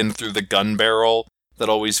walk in through the gun barrel that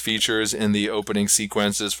always features in the opening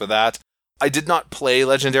sequences for that. I did not play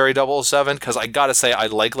Legendary 007 because I gotta say I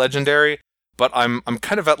like Legendary, but I'm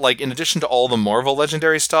kind of at in addition to all the Marvel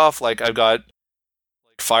Legendary stuff, I've got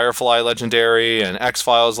Firefly Legendary and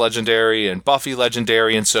X-Files Legendary and Buffy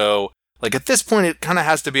Legendary, and so at this point it kind of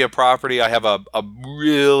has to be a property I have a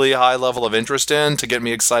really high level of interest in to get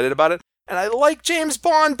me excited about it. And I like James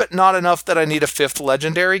Bond, but not enough that I need a 5th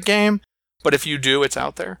Legendary game. But if you do, it's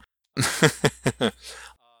out there.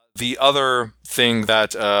 The other thing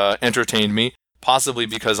that entertained me, possibly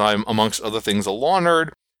because I'm, amongst other things, a law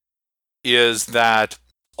nerd, is that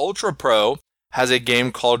Ultra Pro has a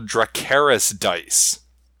game called Dracarys Dice.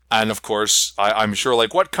 And of course, I'm sure,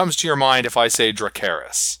 what comes to your mind if I say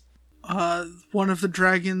Dracarys? One of the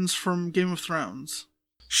dragons from Game of Thrones.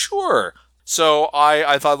 Sure. So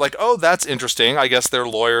I thought oh, that's interesting. I guess their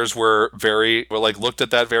lawyers were looked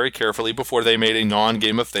at that very carefully before they made a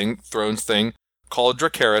non-Game of Thrones thing called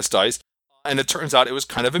Dracarys Dice. And it turns out it was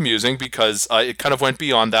kind of amusing because it kind of went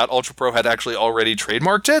beyond that. Ultra Pro had actually already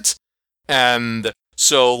trademarked it. And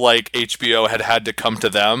so HBO had to come to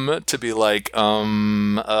them to be is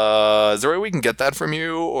there a way we can get that from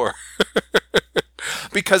you? Or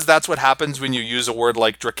because that's what happens when you use a word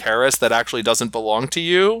like Dracarys that actually doesn't belong to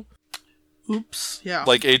you. Oops, yeah.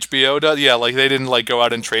 Like HBO does? Yeah, they didn't go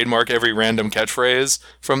out and trademark every random catchphrase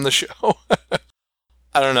from the show.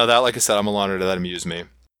 I don't know, that, like I said, I'm a law nerd, that amused me.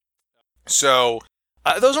 So,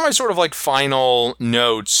 those are my sort of final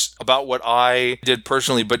notes about what I did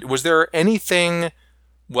personally, but was there anything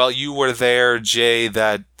while you were there, Jay,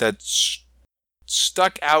 that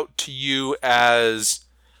stuck out to you as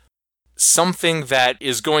something that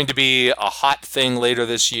is going to be a hot thing later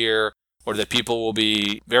this year, or that people will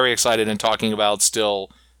be very excited and talking about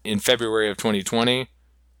still in February of 2020?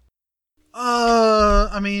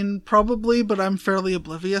 I mean, probably, but I'm fairly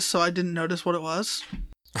oblivious, so I didn't notice what it was.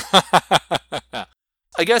 I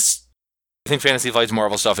think Fantasy Flight's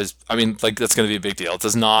Marvel stuff is, that's going to be a big deal. It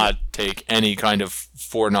does not take any kind of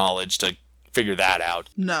foreknowledge to figure that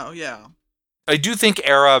out. No, yeah. I do think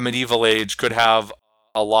Era Medieval Age could have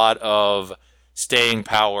a lot of staying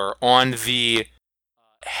power on the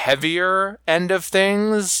heavier end of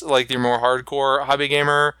things, the more hardcore hobby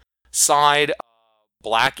gamer side.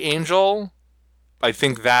 Black Angel, I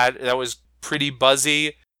think that was pretty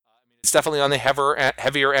buzzy. It's definitely on the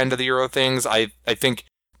heavier end of the Euro things. I think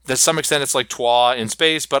to some extent it's like TWA in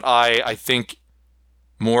space, but I think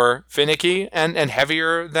more finicky and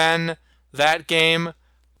heavier than that game.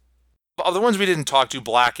 Of the ones we didn't talk to,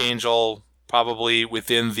 Black Angel probably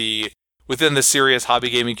within the serious hobby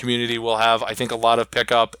gaming community will have, I think, a lot of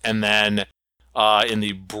pickup, and then in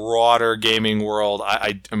the broader gaming world,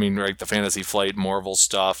 the Fantasy Flight Marvel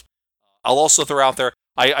stuff. I'll also throw out there,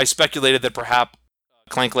 I speculated that perhaps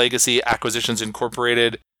Clank Legacy Acquisitions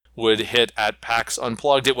Incorporated would hit at PAX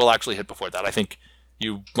Unplugged. It will actually hit before that. I think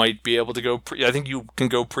you might be able to go, I think you can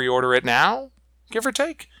go pre-order it now, give or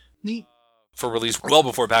take. Neat. For release well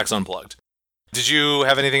before PAX Unplugged. Did you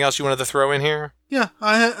have anything else you wanted to throw in here? Yeah,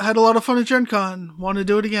 I had a lot of fun at Gen Con. Want to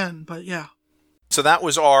do it again, but yeah. So that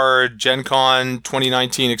was our Gen Con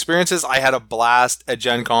 2019 experiences. I had a blast at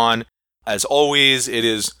Gen Con. As always,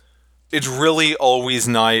 it's really always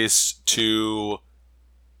nice to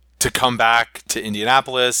come back to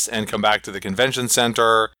Indianapolis and come back to the convention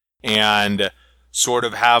center and sort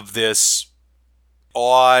of have this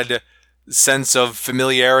odd sense of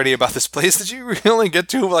familiarity about this place that you only get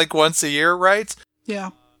to once a year, right?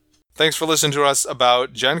 Yeah. thanks for listening to us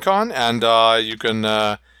about Gen Con, and you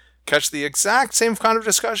can catch the exact same kind of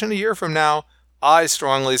discussion a year from now. I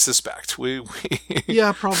strongly suspect.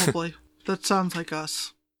 Yeah, probably. That sounds like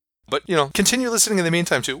us. But, continue listening in the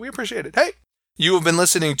meantime, too. We appreciate it. Hey! You have been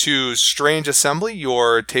listening to Strange Assembly,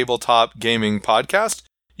 your tabletop gaming podcast.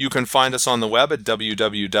 You can find us on the web at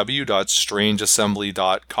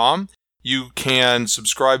www.strangeassembly.com. You can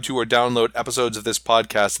subscribe to or download episodes of this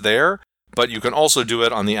podcast there, but you can also do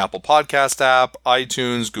it on the Apple Podcast app,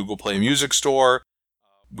 iTunes, Google Play Music Store.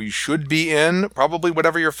 We should be in probably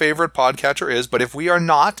whatever your favorite podcatcher is, but if we are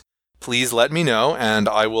not, please let me know, and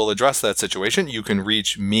I will address that situation. You can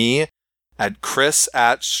reach me at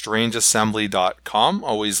chris@strangeassembly.com.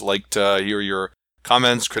 Always like to hear your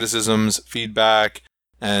comments, criticisms, feedback,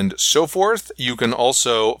 and so forth. You can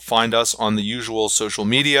also find us on the usual social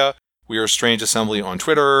media. We are Strange Assembly on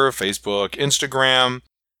Twitter, Facebook, Instagram.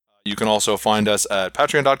 You can also find us at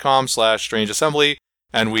patreon.com/strangeassembly.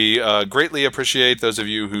 And we greatly appreciate those of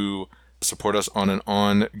you who support us on an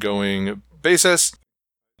ongoing basis.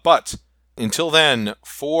 But until then,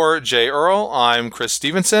 for Jay Earl, I'm Chris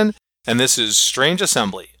Stevenson, and this is Strange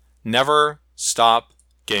Assembly. Never stop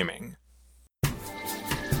gaming.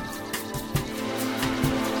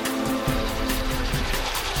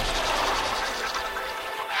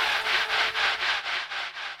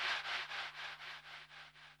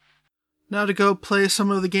 Now to go play some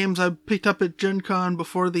of the games I picked up at Gen Con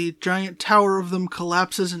before the giant tower of them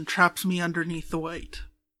collapses and traps me underneath the weight.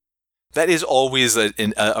 That is always a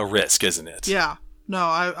risk, isn't it? Yeah. No,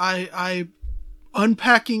 I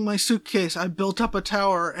unpacking my suitcase, I built up a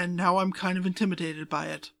tower, and now I'm kind of intimidated by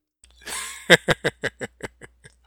it.